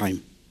at the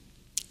time.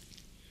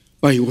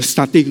 But he was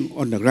starting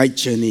on the right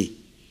journey.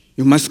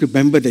 You must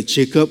remember that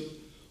Jacob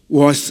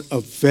was a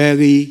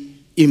very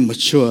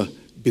immature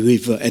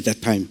believer at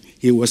that time.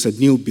 He was a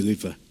new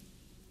believer.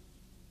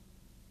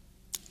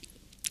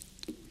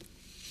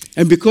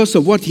 And because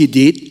of what he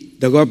did,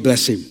 the Lord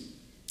blessed him.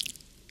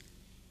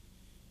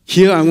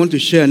 Here I want to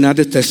share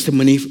another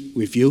testimony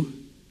with you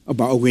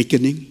about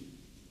awakening.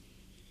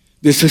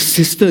 There's a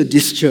sister at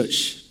this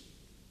church.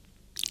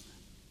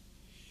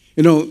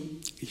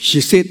 She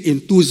said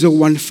in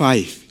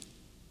 2015,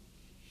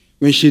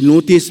 when she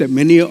noticed that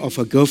many of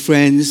her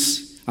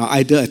girlfriends are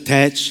either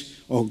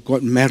attached or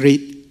got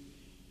married,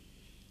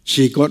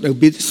 she got a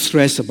bit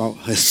stressed about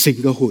her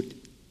singlehood.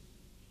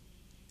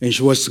 And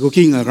she was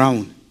looking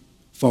around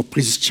for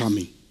Prince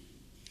Charming.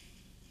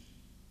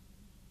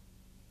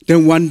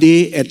 Then one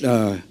day at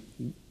a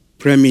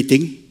prayer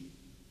meeting,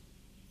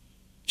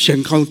 she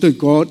encountered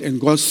God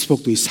and God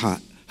spoke to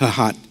her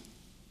heart.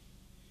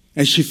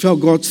 And she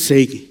felt God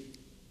saying,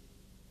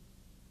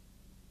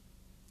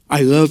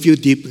 I love you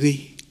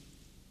deeply,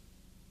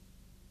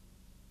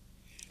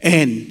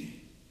 and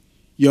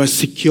you are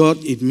secured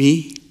in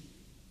me.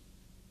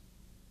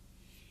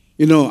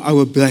 I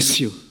will bless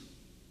you.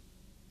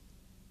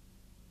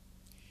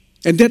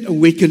 And that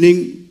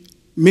awakening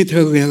made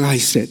her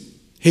realize that,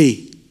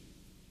 hey,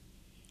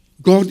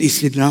 God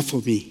is enough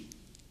for me.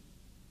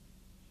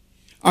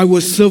 I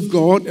will serve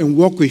God and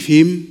walk with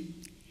Him,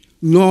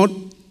 not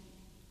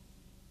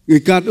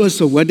regardless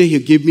of whether He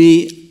give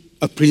me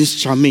a Prince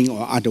Charming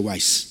or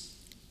otherwise.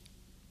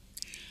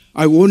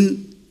 I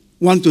won't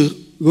want to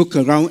look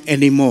around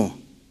anymore.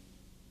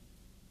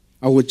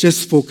 I will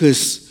just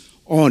focus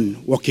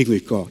on walking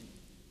with God.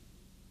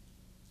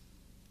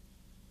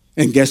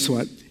 And guess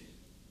what?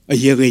 A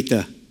year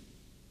later,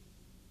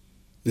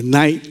 the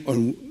knight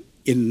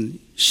in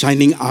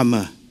shining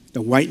armor,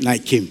 the white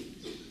knight came.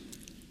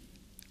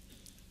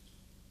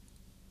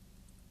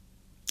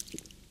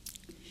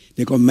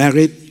 They got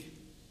married,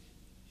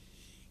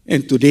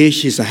 and today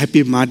she's a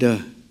happy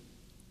mother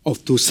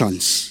of 2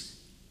 sons.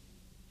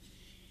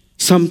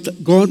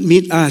 God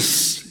meet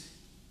us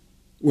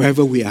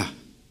wherever we are.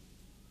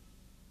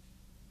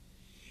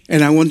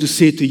 And I want to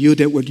say to you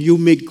that when you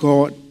make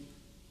God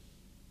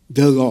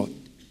the Lord,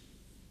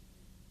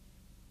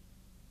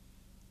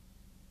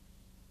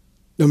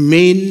 the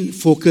main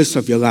focus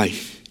of your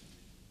life,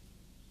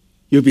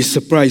 you'll be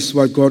surprised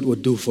what God will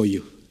do for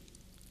you.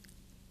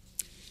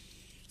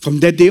 From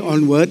that day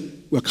onward,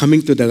 we're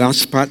coming to the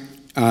last part,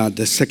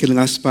 the second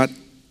last part.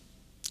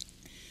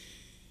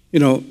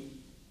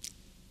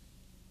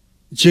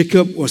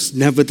 Jacob was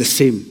never the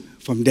same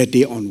from that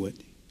day onward.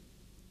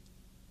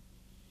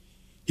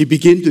 He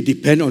began to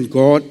depend on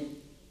God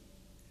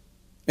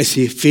as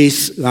he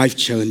faced life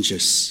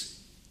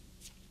challenges.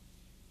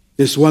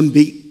 There's one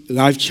big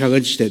life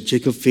challenge that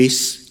Jacob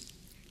faced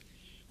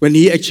when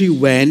he actually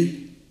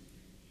went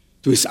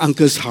to his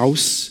uncle's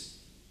house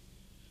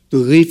to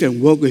live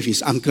and work with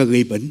his uncle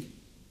Laban.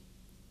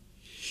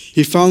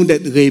 He found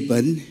that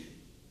Laban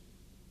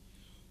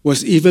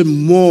was even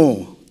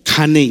more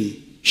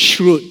cunning,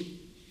 shrewd,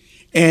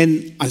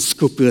 and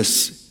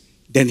unscrupulous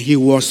than he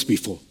was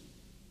before.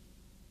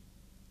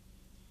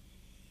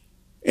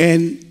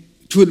 And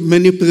through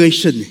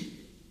manipulation,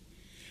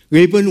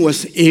 Laban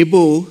was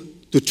able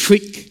to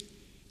trick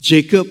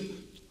Jacob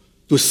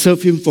to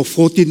serve him for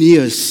 14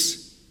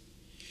 years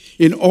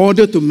in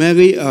order to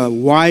marry a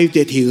wife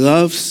that he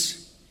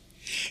loves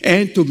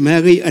and to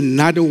marry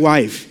another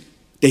wife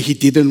that he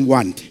didn't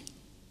want.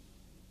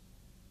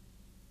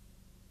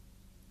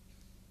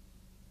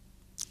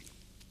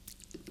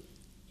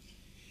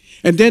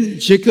 And then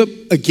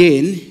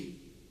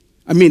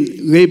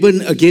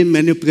Laban again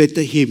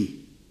manipulated him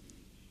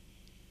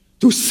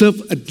to serve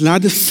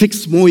another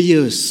 6 more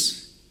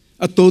years,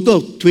 a total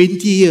of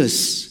 20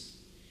 years.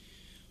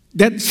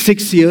 That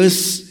 6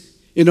 years,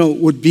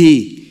 would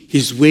be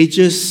his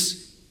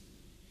wages.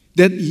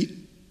 That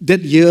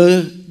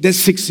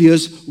 6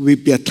 years will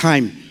be a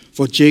time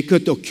for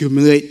Jacob to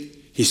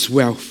accumulate his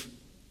wealth.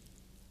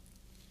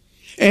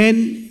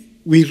 And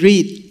we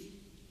read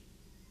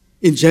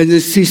in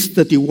Genesis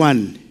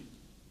 31,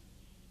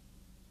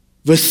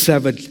 verse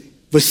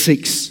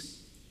 6,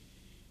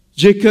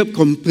 Jacob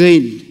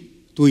complained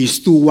to his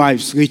 2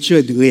 wives, Rachel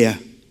and Leah,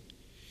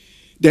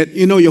 that,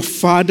 your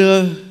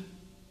father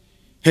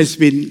has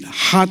been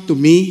hard to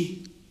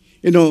me.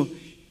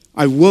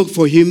 I work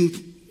for him,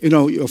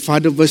 your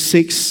father, verse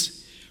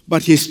 6,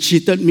 but he's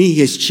cheated me,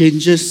 he has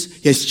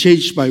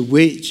changed my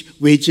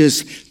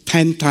wages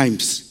 10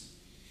 times.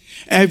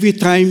 Every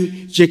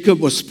time Jacob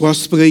was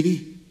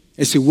prospering,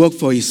 as he worked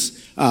for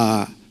his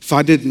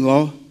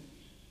father-in-law,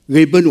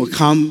 Laban would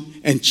come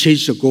and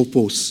change the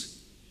goalposts.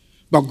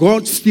 But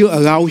God still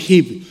allowed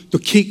him to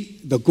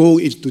kick the goal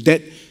into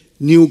that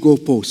new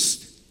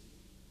goalpost.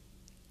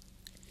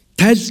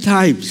 10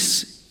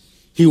 times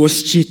he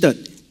was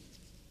cheated.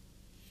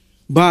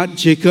 But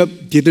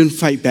Jacob didn't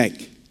fight back.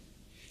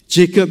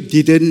 Jacob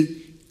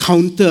didn't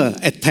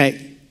counter-attack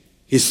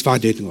his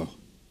father-in-law.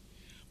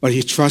 But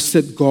he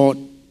trusted God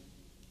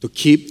to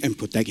keep and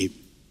protect him.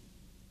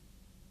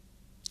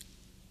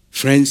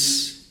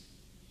 Friends,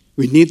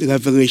 we need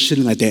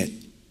revelation like that.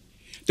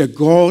 That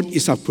God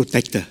is our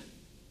protector.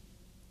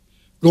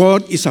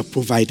 God is our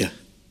provider.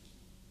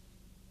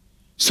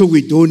 So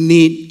we don't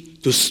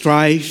need to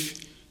strive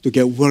to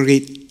get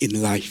worried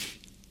in life.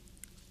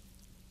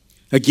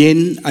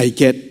 Again, I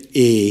get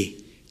a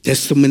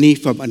testimony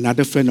from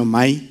another friend of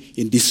mine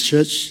in this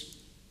church.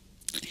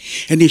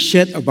 And he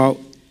shared about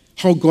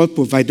how God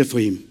provided for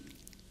him.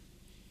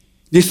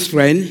 This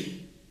friend,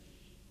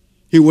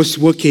 he was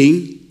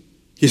working.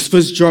 His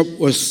first job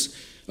was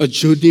a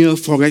junior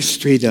forex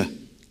trader.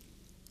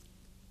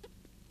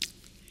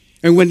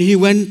 And when he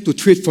went to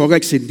trade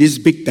forex in this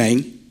big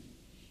bank,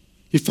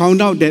 he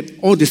found out that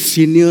all the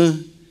senior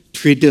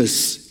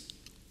traders,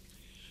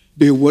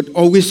 they would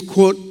always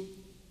quote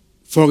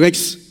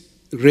forex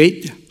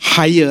rate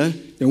higher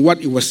than what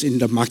it was in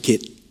the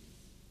market.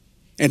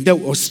 And that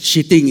was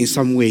cheating in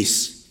some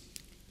ways.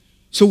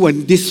 So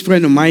when this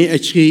friend of mine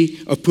actually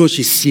approached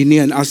his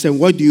senior and asked them,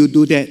 why do you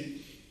do that?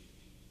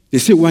 They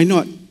said, why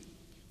not?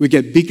 We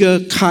get bigger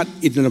cut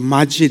in the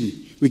margin,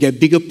 we get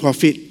bigger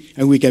profit,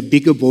 and we get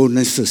bigger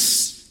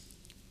bonuses.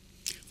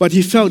 But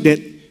he felt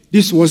that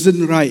this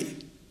wasn't right.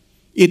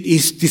 It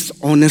is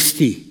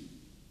dishonesty.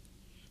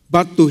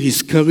 But to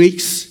his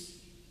colleagues,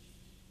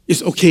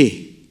 it's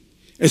okay,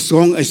 as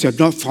long as you're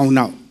not found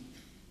out.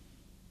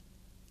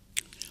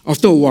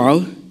 After a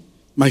while,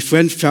 my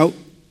friend felt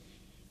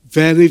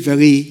very,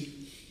 very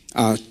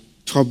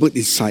troubled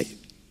inside.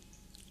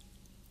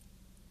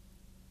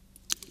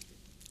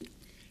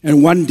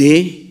 And one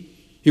day,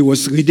 he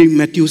was reading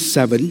Matthew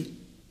 7,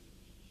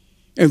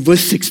 and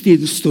verse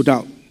 16 stood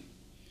out,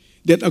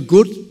 that a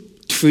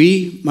good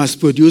tree must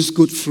produce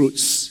good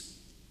fruits,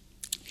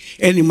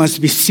 and it must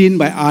be seen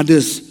by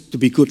others to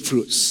be good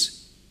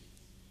fruits.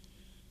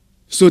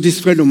 So this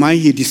friend of mine,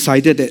 he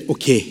decided that,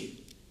 okay,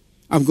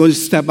 I'm going to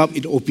step up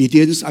in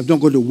obedience. I'm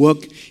not going to work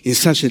in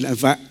such an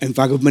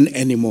environment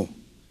anymore.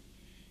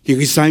 He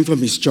resigned from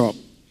his job,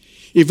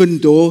 even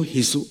though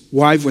his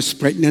wife was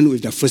pregnant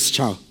with the first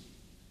child.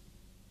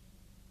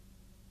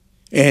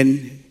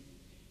 And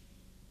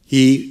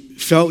he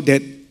felt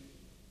that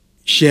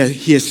he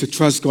has to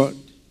trust God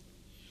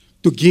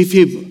to give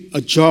him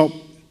a job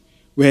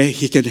where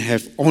he can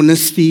have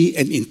honesty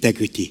and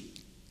integrity.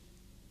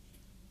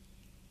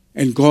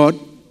 And God,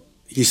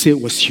 he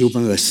said, was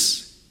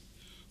humorless.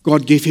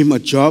 God gave him a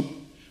job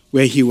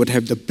where he would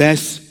have the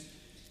best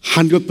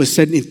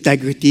 100%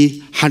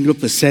 integrity,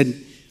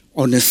 100%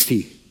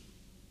 honesty.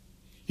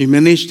 He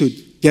managed to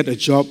get a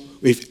job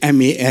with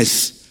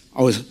MAS,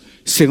 our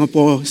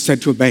Singapore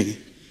Central Bank.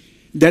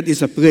 That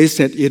is a place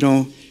that,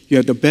 you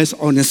have the best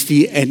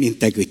honesty and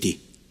integrity.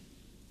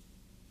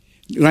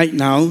 Right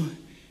now,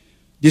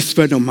 this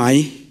friend of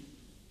mine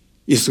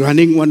is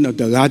running one of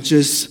the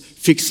largest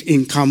fixed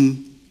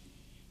income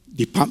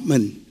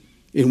department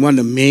in one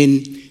of the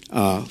main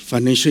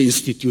financial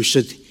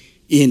institutions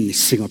in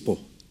Singapore.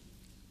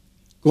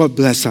 God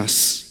bless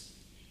us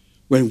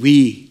when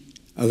we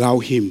allow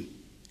him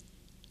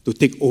to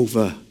take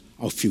over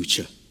our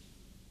future.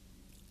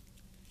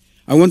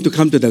 I want to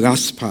come to the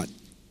last part,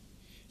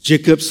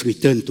 Jacob's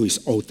return to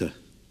his altar.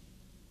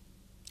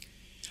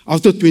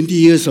 After 20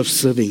 years of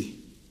serving,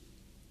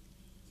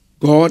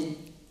 God,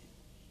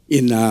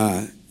 in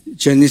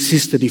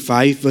Genesis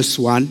 35, verse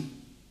 1,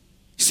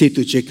 said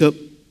to Jacob,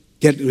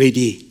 get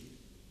ready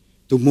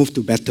to move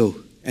to battle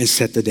and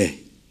settle there.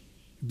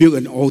 Build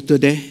an altar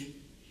there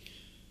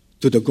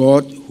to the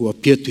God who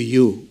appeared to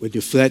you when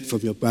you fled from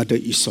your brother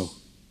Esau.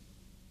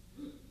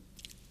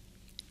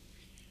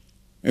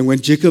 And when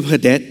Jacob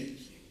heard that,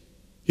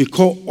 he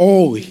called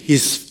all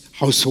his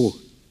household.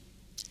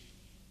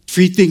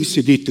 3 things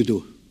you need to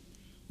do.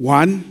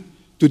 1,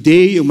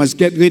 today you must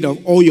get rid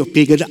of all your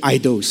pagan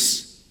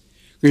idols.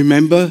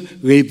 Remember,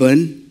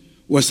 Laban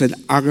was an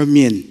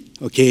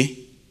Aramean, okay?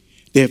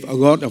 They have a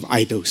lot of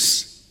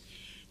idols.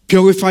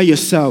 Purify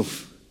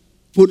yourself.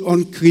 Put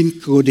on clean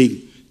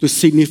clothing to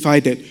signify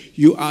that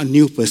you are a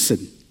new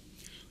person.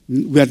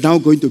 We are now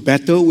going to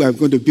battle. We are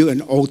going to build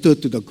an altar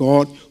to the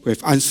God who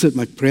have answered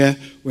my prayer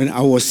when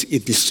I was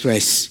in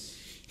distress.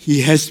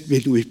 He has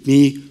been with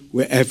me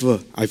wherever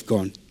I've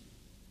gone.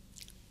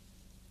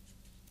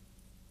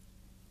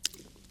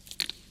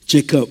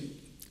 Jacob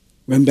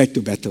went back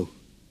to battle.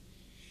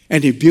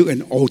 And he built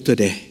an altar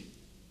there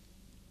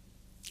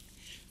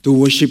to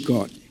worship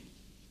God.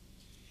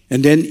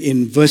 And then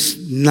in verse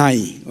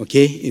 9,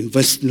 in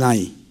verse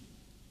 9,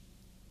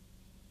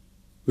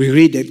 we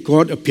read that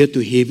God appeared to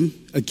him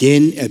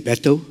again at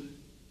Bethel.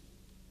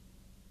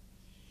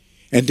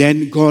 And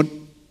then God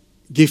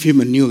gave him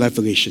a new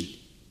revelation.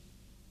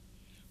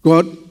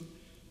 God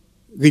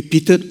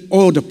repeated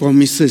all the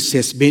promises he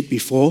has made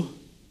before,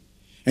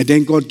 and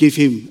then God gave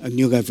him a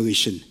new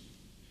revelation.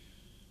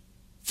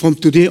 From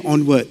today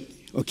onward,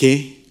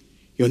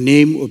 your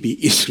name will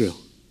be Israel,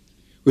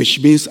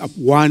 which means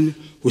one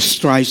who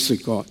strives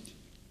with God.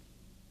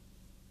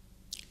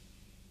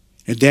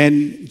 And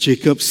then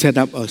Jacob set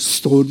up a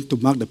stone to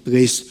mark the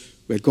place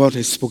where God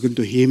has spoken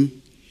to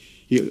him.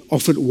 He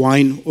offered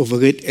wine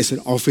over it as an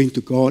offering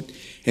to God,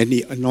 and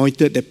he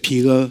anointed the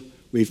pillar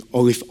with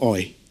olive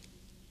oil.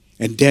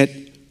 And that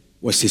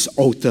was his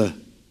altar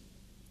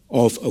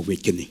of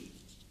awakening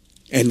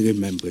and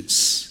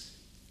remembrance.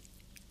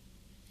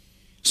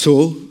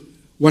 So,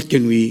 what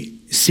can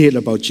we say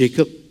about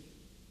Jacob?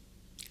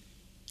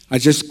 I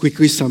just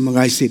quickly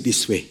summarize it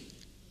this way.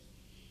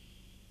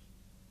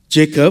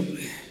 Jacob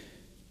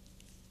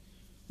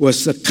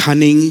was a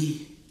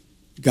cunning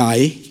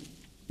guy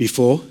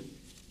before,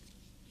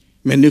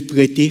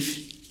 manipulative.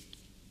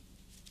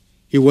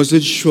 He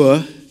wasn't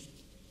sure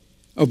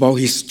about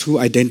his true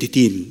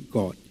identity in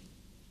God.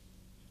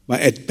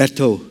 But at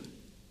Bethel,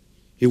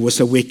 he was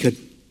awakened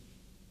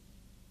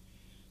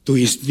to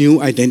his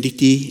new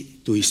identity,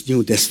 to his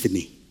new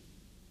destiny.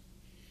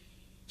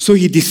 So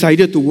he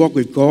decided to walk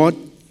with God,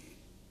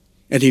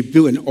 and he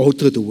built an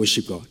altar to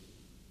worship God.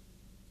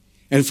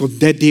 And from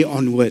that day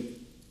onward,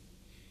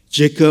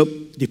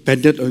 Jacob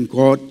depended on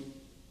God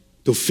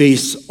to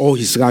face all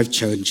his life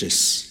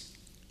challenges.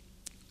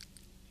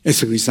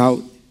 As a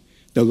result,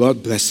 the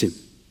Lord blessed him.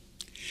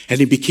 And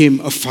he became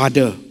a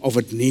father of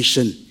a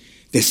nation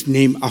that's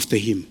named after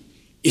him,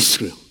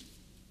 Israel.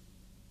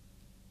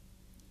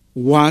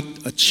 What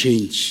a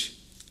change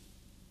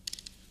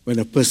when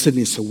a person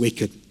is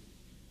awakened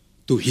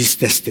to his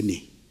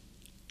destiny.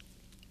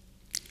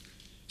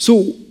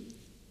 So,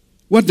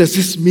 what does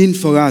this mean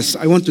for us?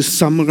 I want to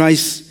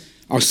summarize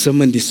our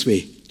sermon this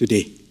way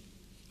today.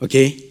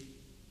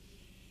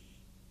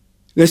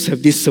 Let's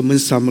have this sermon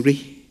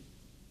summary.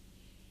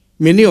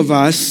 Many of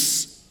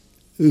us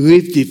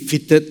live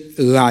defeated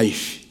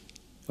life,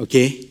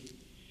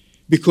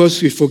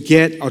 because we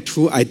forget our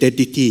true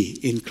identity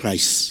in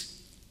Christ.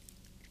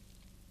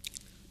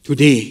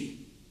 Today,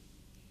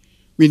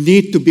 we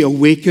need to be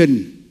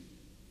awakened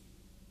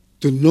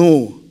to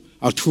know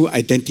our true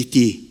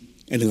identity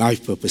and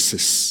life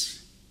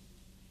purposes.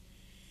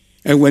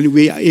 And when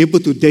we are able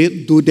to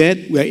do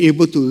that, we are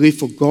able to live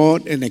for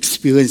God and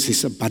experience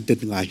His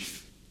abundant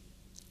life.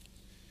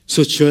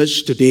 So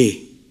church,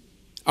 today,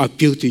 I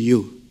appeal to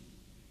you.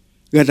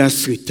 Let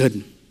us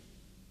return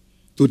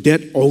to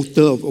that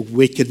altar of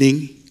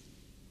awakening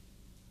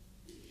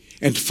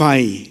and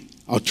find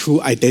our true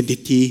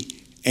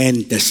identity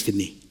and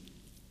destiny.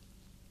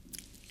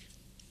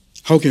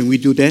 How can we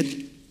do that?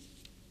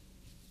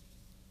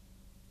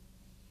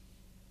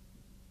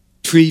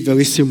 3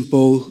 very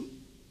simple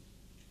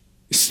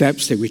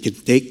steps that we can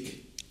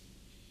take,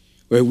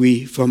 where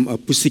from a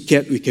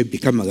pussycat, we can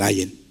become a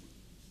lion.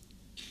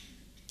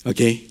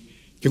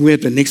 Can we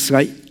have the next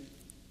slide?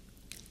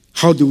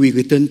 How do we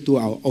return to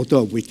our altar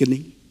of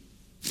awakening?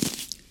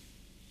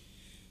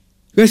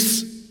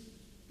 Let's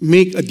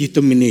make a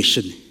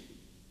determination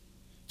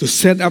to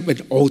set up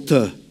an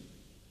altar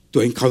to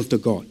encounter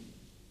God.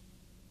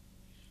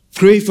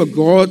 Pray for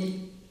God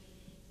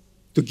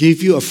to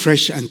give you a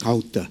fresh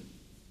encounter.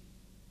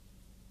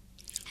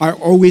 I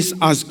always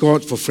ask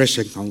God for fresh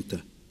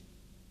encounter.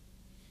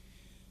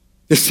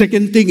 The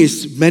second thing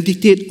is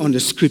meditate on the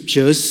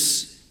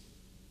scriptures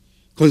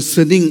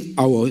concerning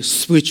our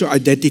spiritual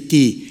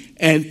identity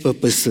and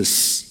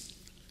purposes.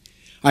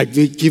 I've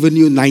given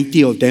you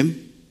 90 of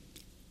them.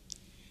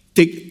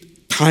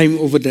 Take time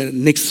over the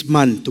next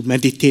month to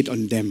meditate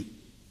on them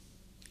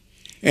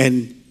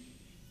and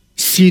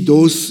see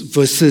those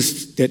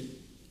verses that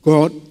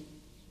God,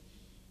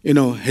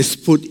 has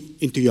put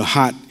into your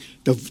heart,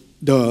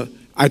 the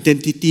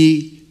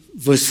identity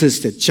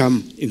verses that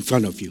jump in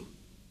front of you.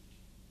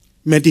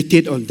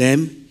 Meditate on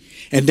them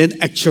and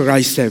then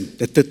actualize them.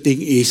 The third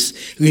thing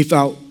is live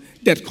out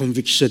that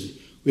conviction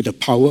with the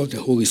power of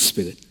the Holy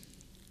Spirit.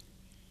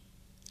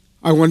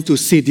 I want to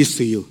say this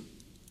to you.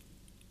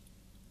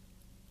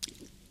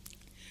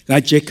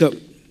 Like Jacob,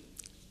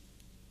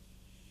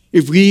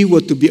 if we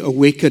were to be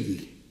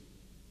awakened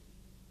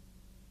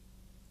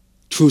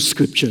through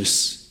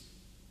scriptures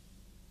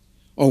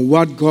on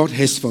what God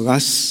has for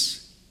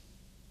us,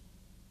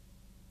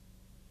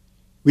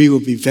 we will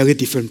be very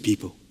different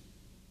people.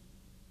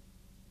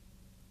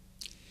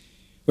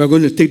 We're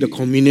going to take the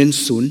communion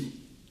soon,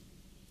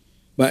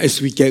 but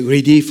as we get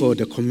ready for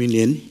the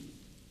communion,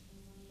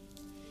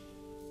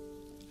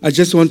 I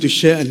just want to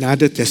share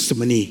another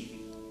testimony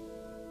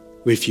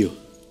with you.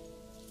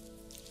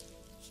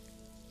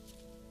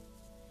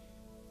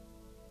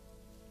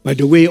 By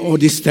the way, all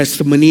this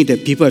testimony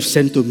that people have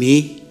sent to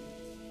me,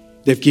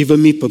 they've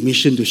given me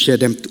permission to share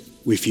them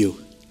with you.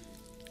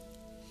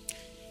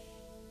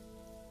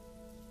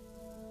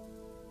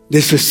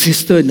 There's a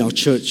sister in our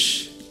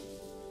church.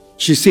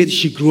 She said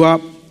she grew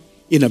up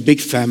in a big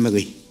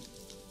family.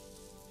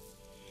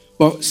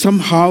 But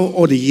somehow,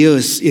 all the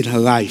years in her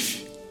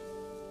life,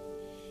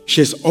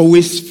 she has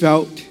always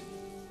felt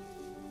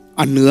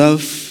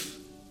unloved,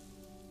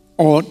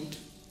 odd,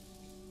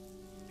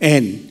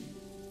 and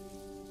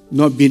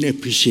not being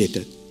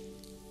appreciated.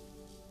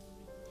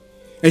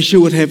 And she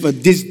would have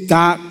this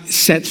dark,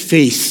 sad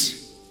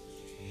face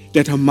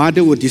that her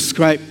mother would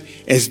describe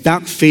as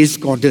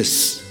dark-faced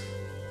goddess.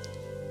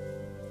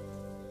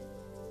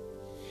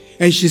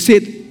 And she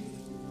said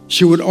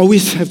she would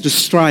always have to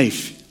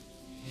strive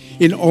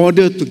in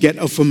order to get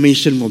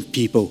affirmation from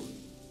people.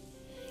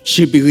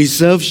 She'd be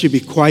reserved, she'd be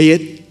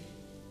quiet.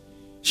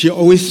 She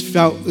always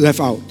felt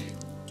left out.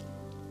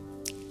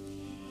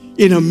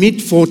 In her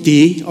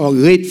mid-40s or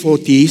late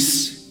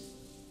 40s,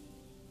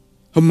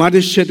 her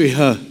mother shared with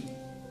her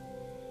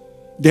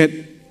that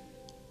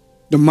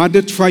the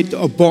mother tried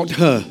to abort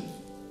her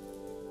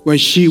when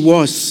she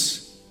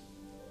was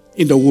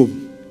in the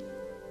womb.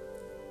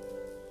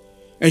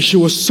 And she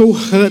was so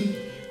hurt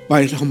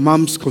by her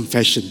mom's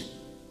confession.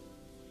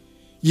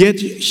 Yet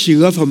she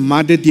loved her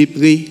mother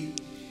deeply,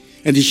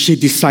 and she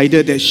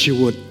decided that she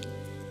would,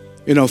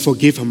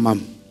 forgive her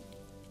mom.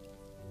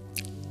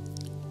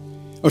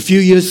 A few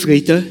years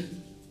later,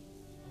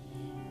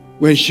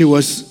 when she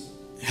was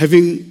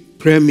having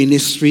prayer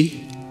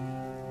ministry,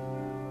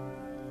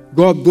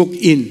 God broke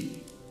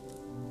in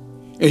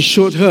and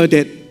showed her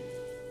that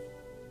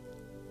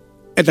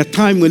at the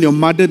time when your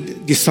mother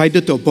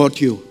decided to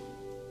abort you,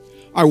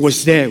 I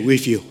was there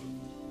with you.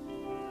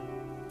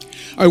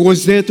 I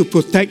was there to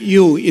protect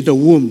you in the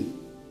womb.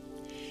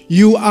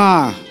 You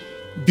are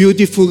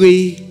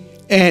beautifully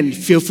and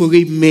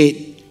fearfully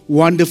made,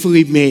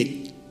 wonderfully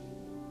made.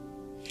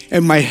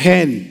 And my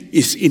hand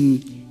is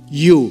in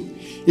you,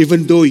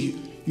 even though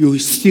you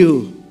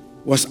still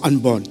was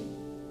unborn.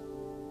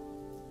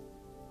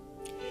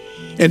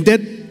 And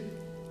that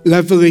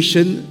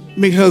revelation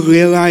made her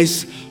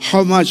realize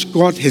how much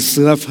God has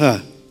loved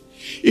her.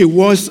 It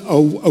was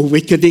an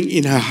awakening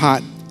in her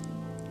heart.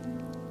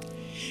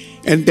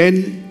 And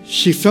then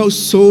she felt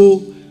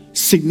so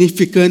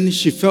significant,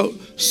 she felt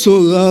so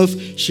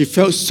loved, she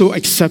felt so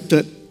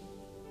accepted.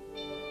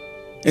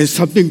 And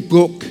something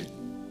broke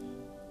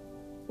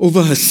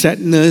over her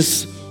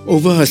sadness,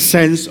 over her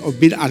sense of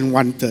being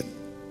unwanted.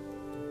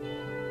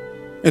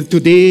 And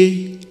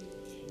today,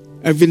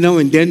 every now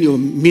and then you'll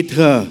meet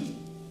her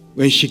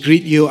when she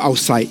greets you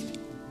outside.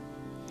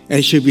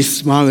 And she'll be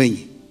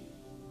smiling,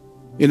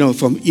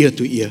 from ear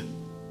to ear.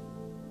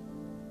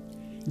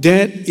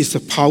 That is the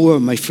power,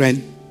 my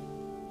friend,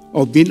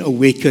 of being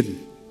awakened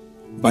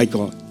by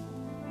God.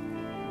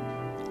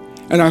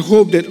 And I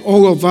hope that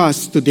all of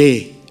us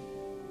today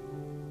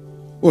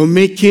will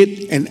make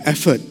it an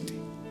effort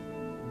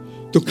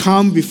to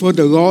come before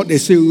the Lord and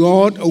say,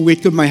 Lord,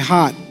 awaken my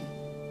heart.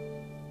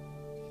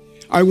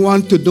 I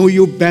want to know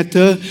you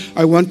better.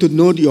 I want to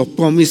know your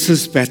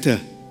promises better.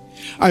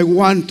 I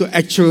want to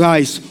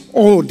actualize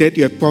all that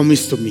you have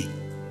promised to me.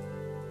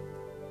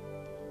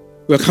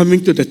 We're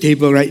coming to the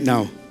table right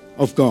now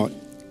of God.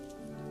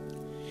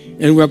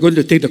 And we're going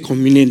to take the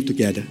communion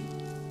together.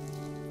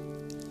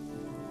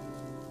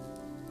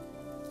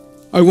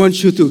 I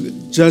want you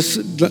to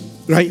just,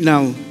 right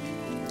now,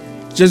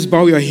 just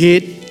bow your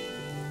head,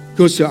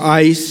 close your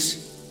eyes,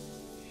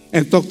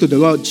 and talk to the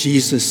Lord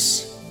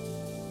Jesus.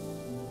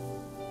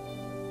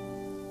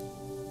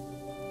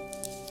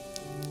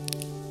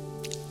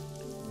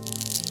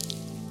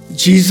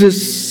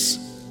 Jesus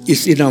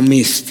is in our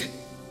midst.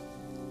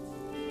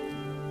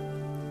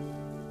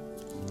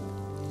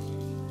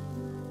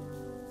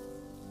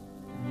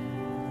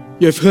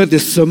 You have heard the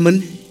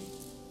sermon.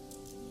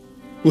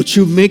 Would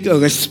you make a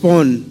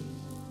response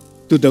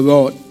to the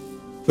Lord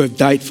who have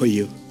died for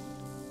you?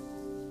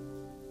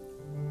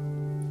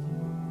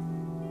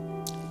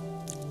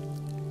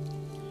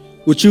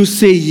 Would you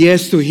say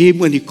yes to Him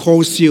when He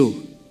calls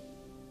you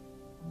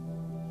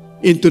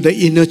into the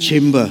inner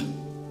chamber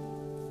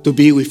to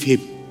be with Him?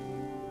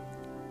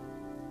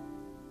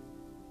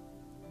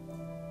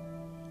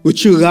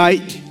 Would you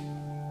light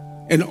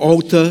an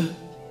altar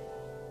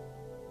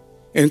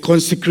and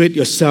consecrate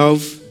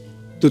yourself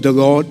to the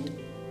Lord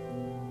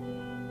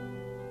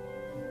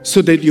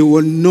so that you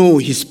will know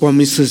His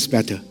promises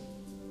better?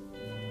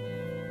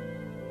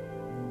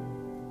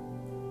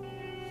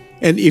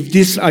 And if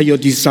these are your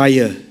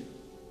desire,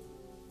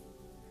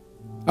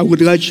 I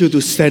would like you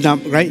to stand up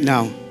right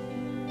now,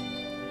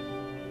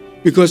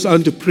 because I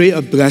want to pray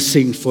a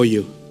blessing for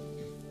you.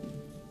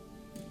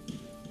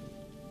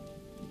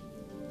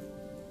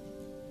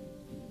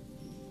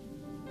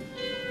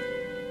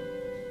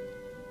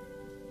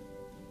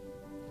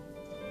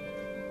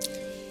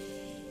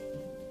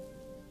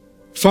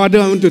 Father,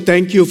 I want to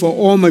thank you for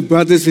all my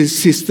brothers and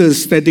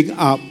sisters standing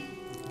up.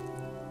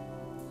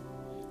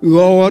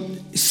 Lord,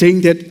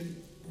 saying that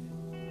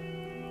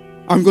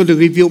I'm going to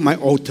rebuild my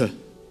altar.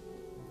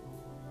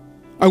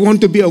 I want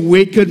to be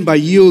awakened by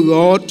you,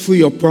 Lord, through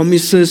your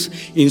promises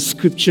in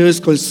scriptures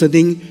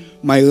concerning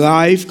my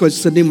life,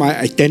 concerning my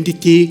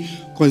identity,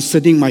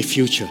 concerning my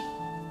future.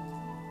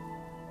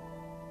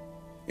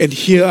 And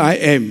here I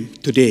am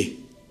today,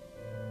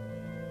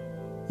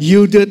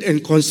 yielded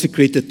and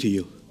consecrated to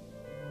you.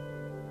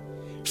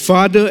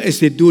 Father, as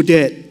they do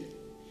that,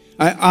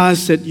 I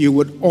ask that you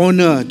would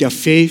honor their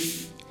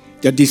faith,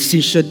 their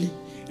decision,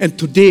 and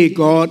today,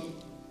 God,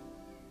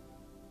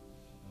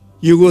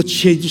 you will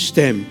change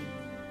them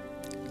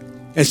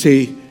as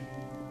they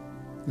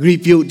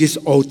rebuild this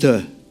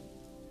altar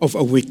of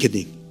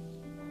awakening.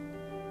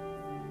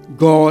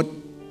 God,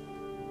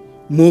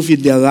 move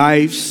in their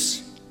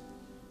lives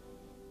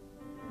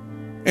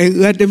and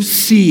let them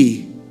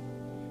see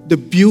the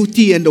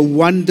beauty and the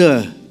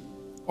wonder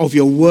of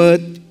your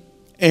word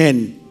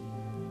and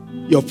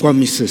your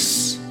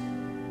promises.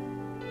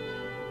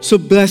 So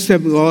bless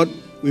them, Lord,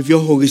 with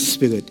your Holy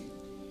Spirit.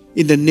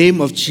 In the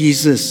name of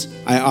Jesus,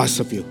 I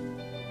ask of you.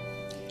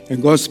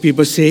 And God's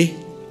people say,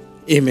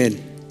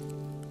 Amen.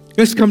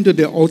 Let's come to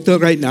the altar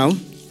right now.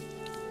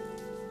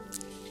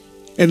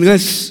 And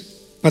let's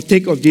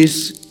partake of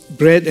this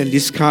bread and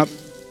this cup.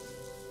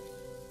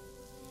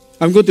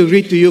 I'm going to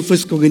read to you 1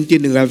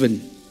 Corinthians 11.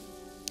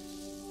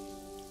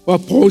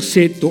 What Paul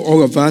said to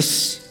all of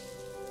us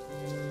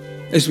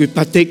as we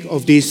partake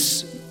of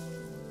this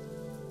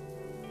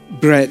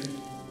bread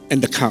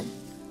and the cup.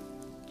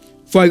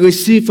 For I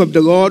received from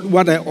the Lord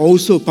what I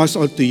also pass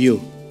on to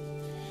you.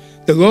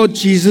 The Lord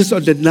Jesus,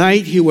 on the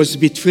night he was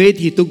betrayed,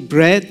 he took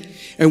bread,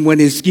 and when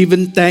he's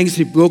given thanks,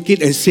 he broke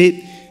it and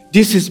said,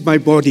 "This is my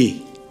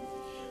body,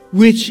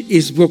 which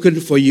is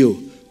broken for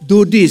you.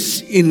 Do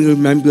this in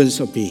remembrance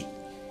of me."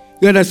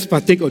 Let us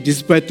partake of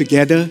this bread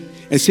together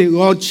and say,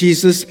 "Lord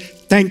Jesus,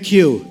 thank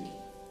you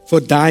for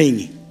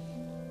dying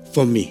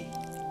for me."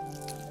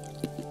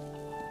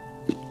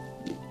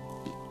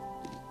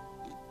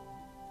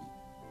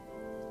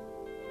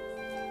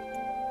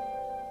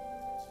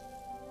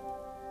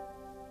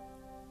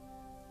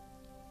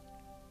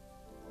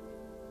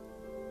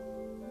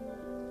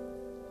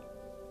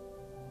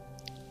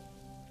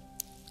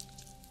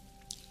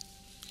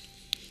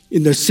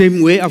 In the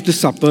same way, after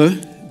supper,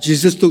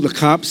 Jesus took the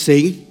cup,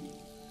 saying,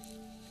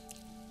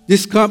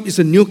 "This cup is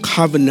a new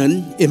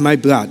covenant in my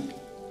blood.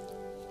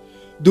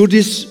 Do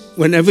this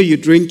whenever you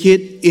drink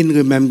it in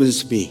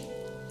remembrance of me.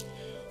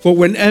 For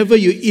whenever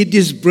you eat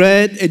this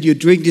bread and you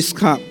drink this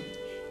cup,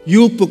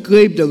 you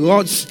proclaim the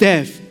Lord's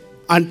death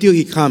until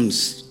he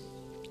comes."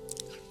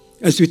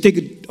 As we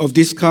take of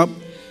this cup,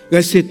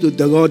 let's say to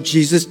the Lord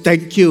Jesus,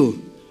 "Thank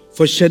you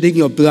for shedding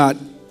your blood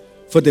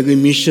for the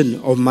remission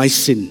of my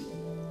sin."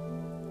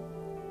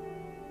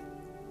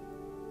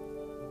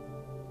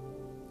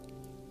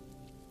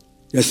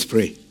 Let's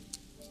pray.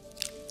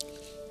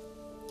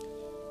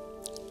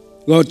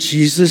 Lord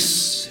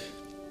Jesus,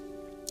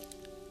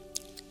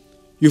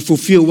 you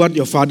fulfill what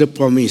your father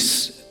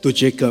promised to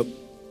Jacob,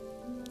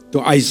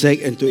 to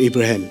Isaac, and to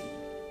Abraham,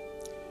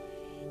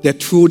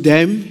 that through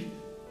them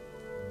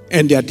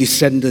and their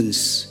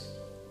descendants,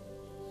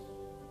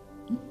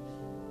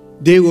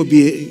 they will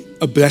be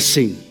a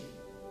blessing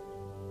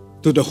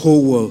to the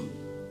whole world.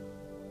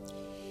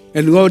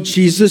 And Lord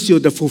Jesus, you're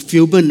the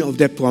fulfillment of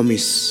that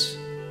promise.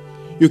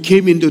 You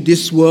came into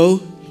this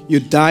world, you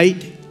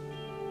died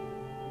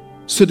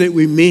so that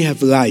we may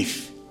have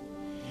life.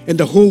 And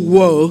the whole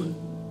world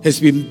has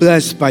been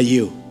blessed by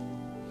you.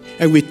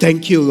 And we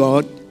thank you,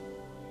 Lord,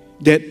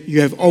 that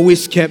you have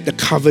always kept the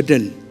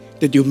covenant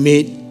that you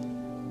made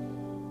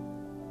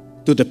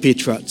to the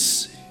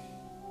patriarchs.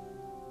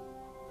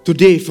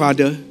 Today,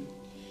 Father,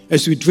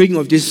 as we drink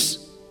of this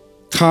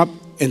cup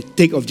and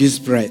take of this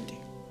bread,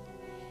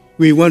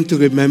 we want to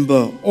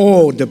remember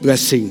all the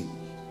blessing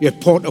you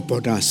have poured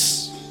upon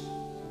us.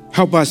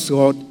 Help us,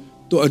 Lord,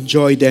 to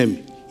enjoy them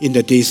in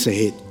the days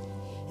ahead.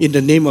 In the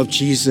name of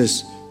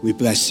Jesus, we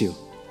bless you.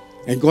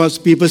 And God's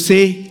people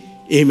say,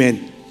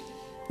 Amen.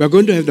 We're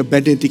going to have the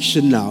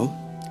benediction now.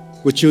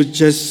 Would you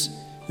just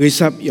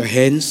raise up your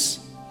hands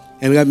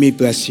and let me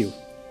bless you.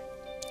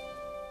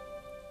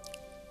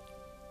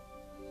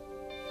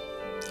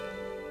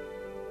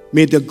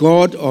 May the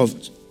God of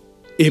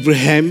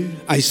Abraham,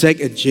 Isaac,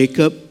 and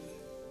Jacob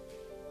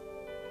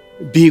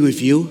be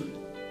with you,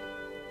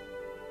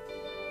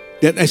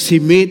 that as he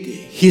made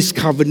his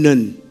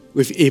covenant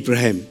with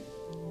Abraham,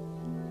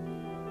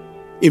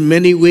 in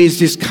many ways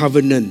this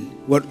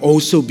covenant would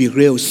also be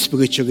real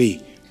spiritually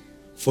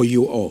for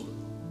you all.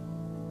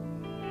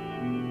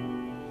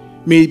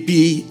 May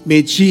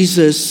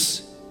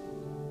Jesus,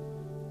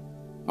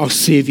 our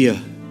Savior,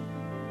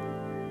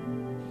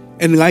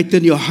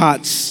 enlighten your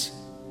hearts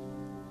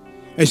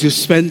as you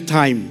spend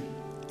time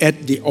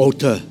at the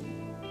altar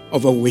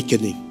of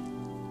awakening.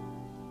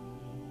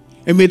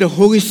 And may the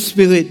Holy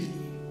Spirit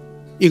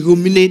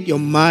illuminate your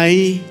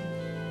mind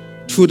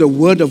through the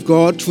Word of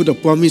God, through the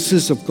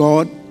promises of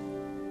God,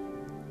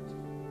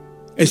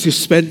 as you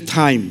spend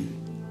time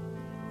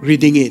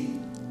reading it.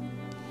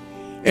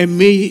 And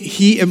may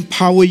He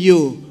empower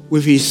you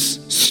with His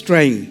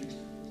strength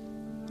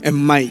and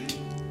might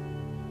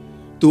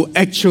to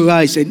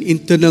actualize and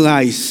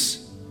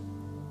internalize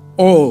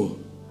all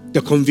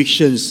the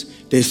convictions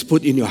that is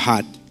put in your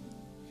heart.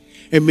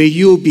 And may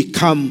you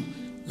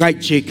become,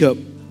 like Jacob,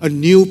 a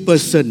new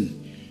person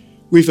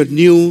with a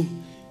new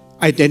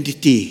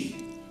identity,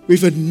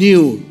 with a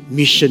new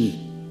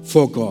mission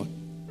for God.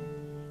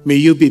 May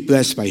you be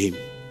blessed by Him.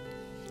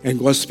 And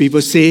God's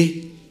people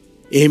say,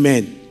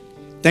 Amen.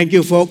 Thank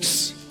you,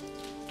 folks.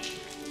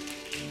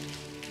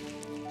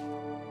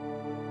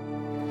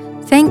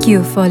 Thank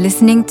you for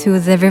listening to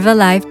the River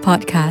Life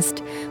podcast.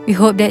 We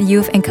hope that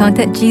you've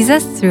encountered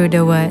Jesus through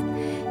the Word.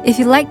 If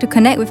you'd like to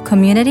connect with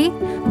community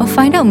or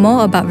find out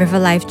more about River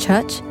Life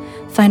Church,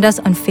 find us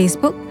on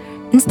Facebook,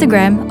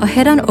 Instagram, or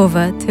head on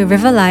over to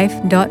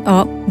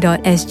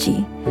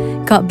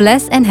riverlife.org.sg. God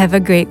bless and have a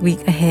great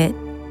week ahead.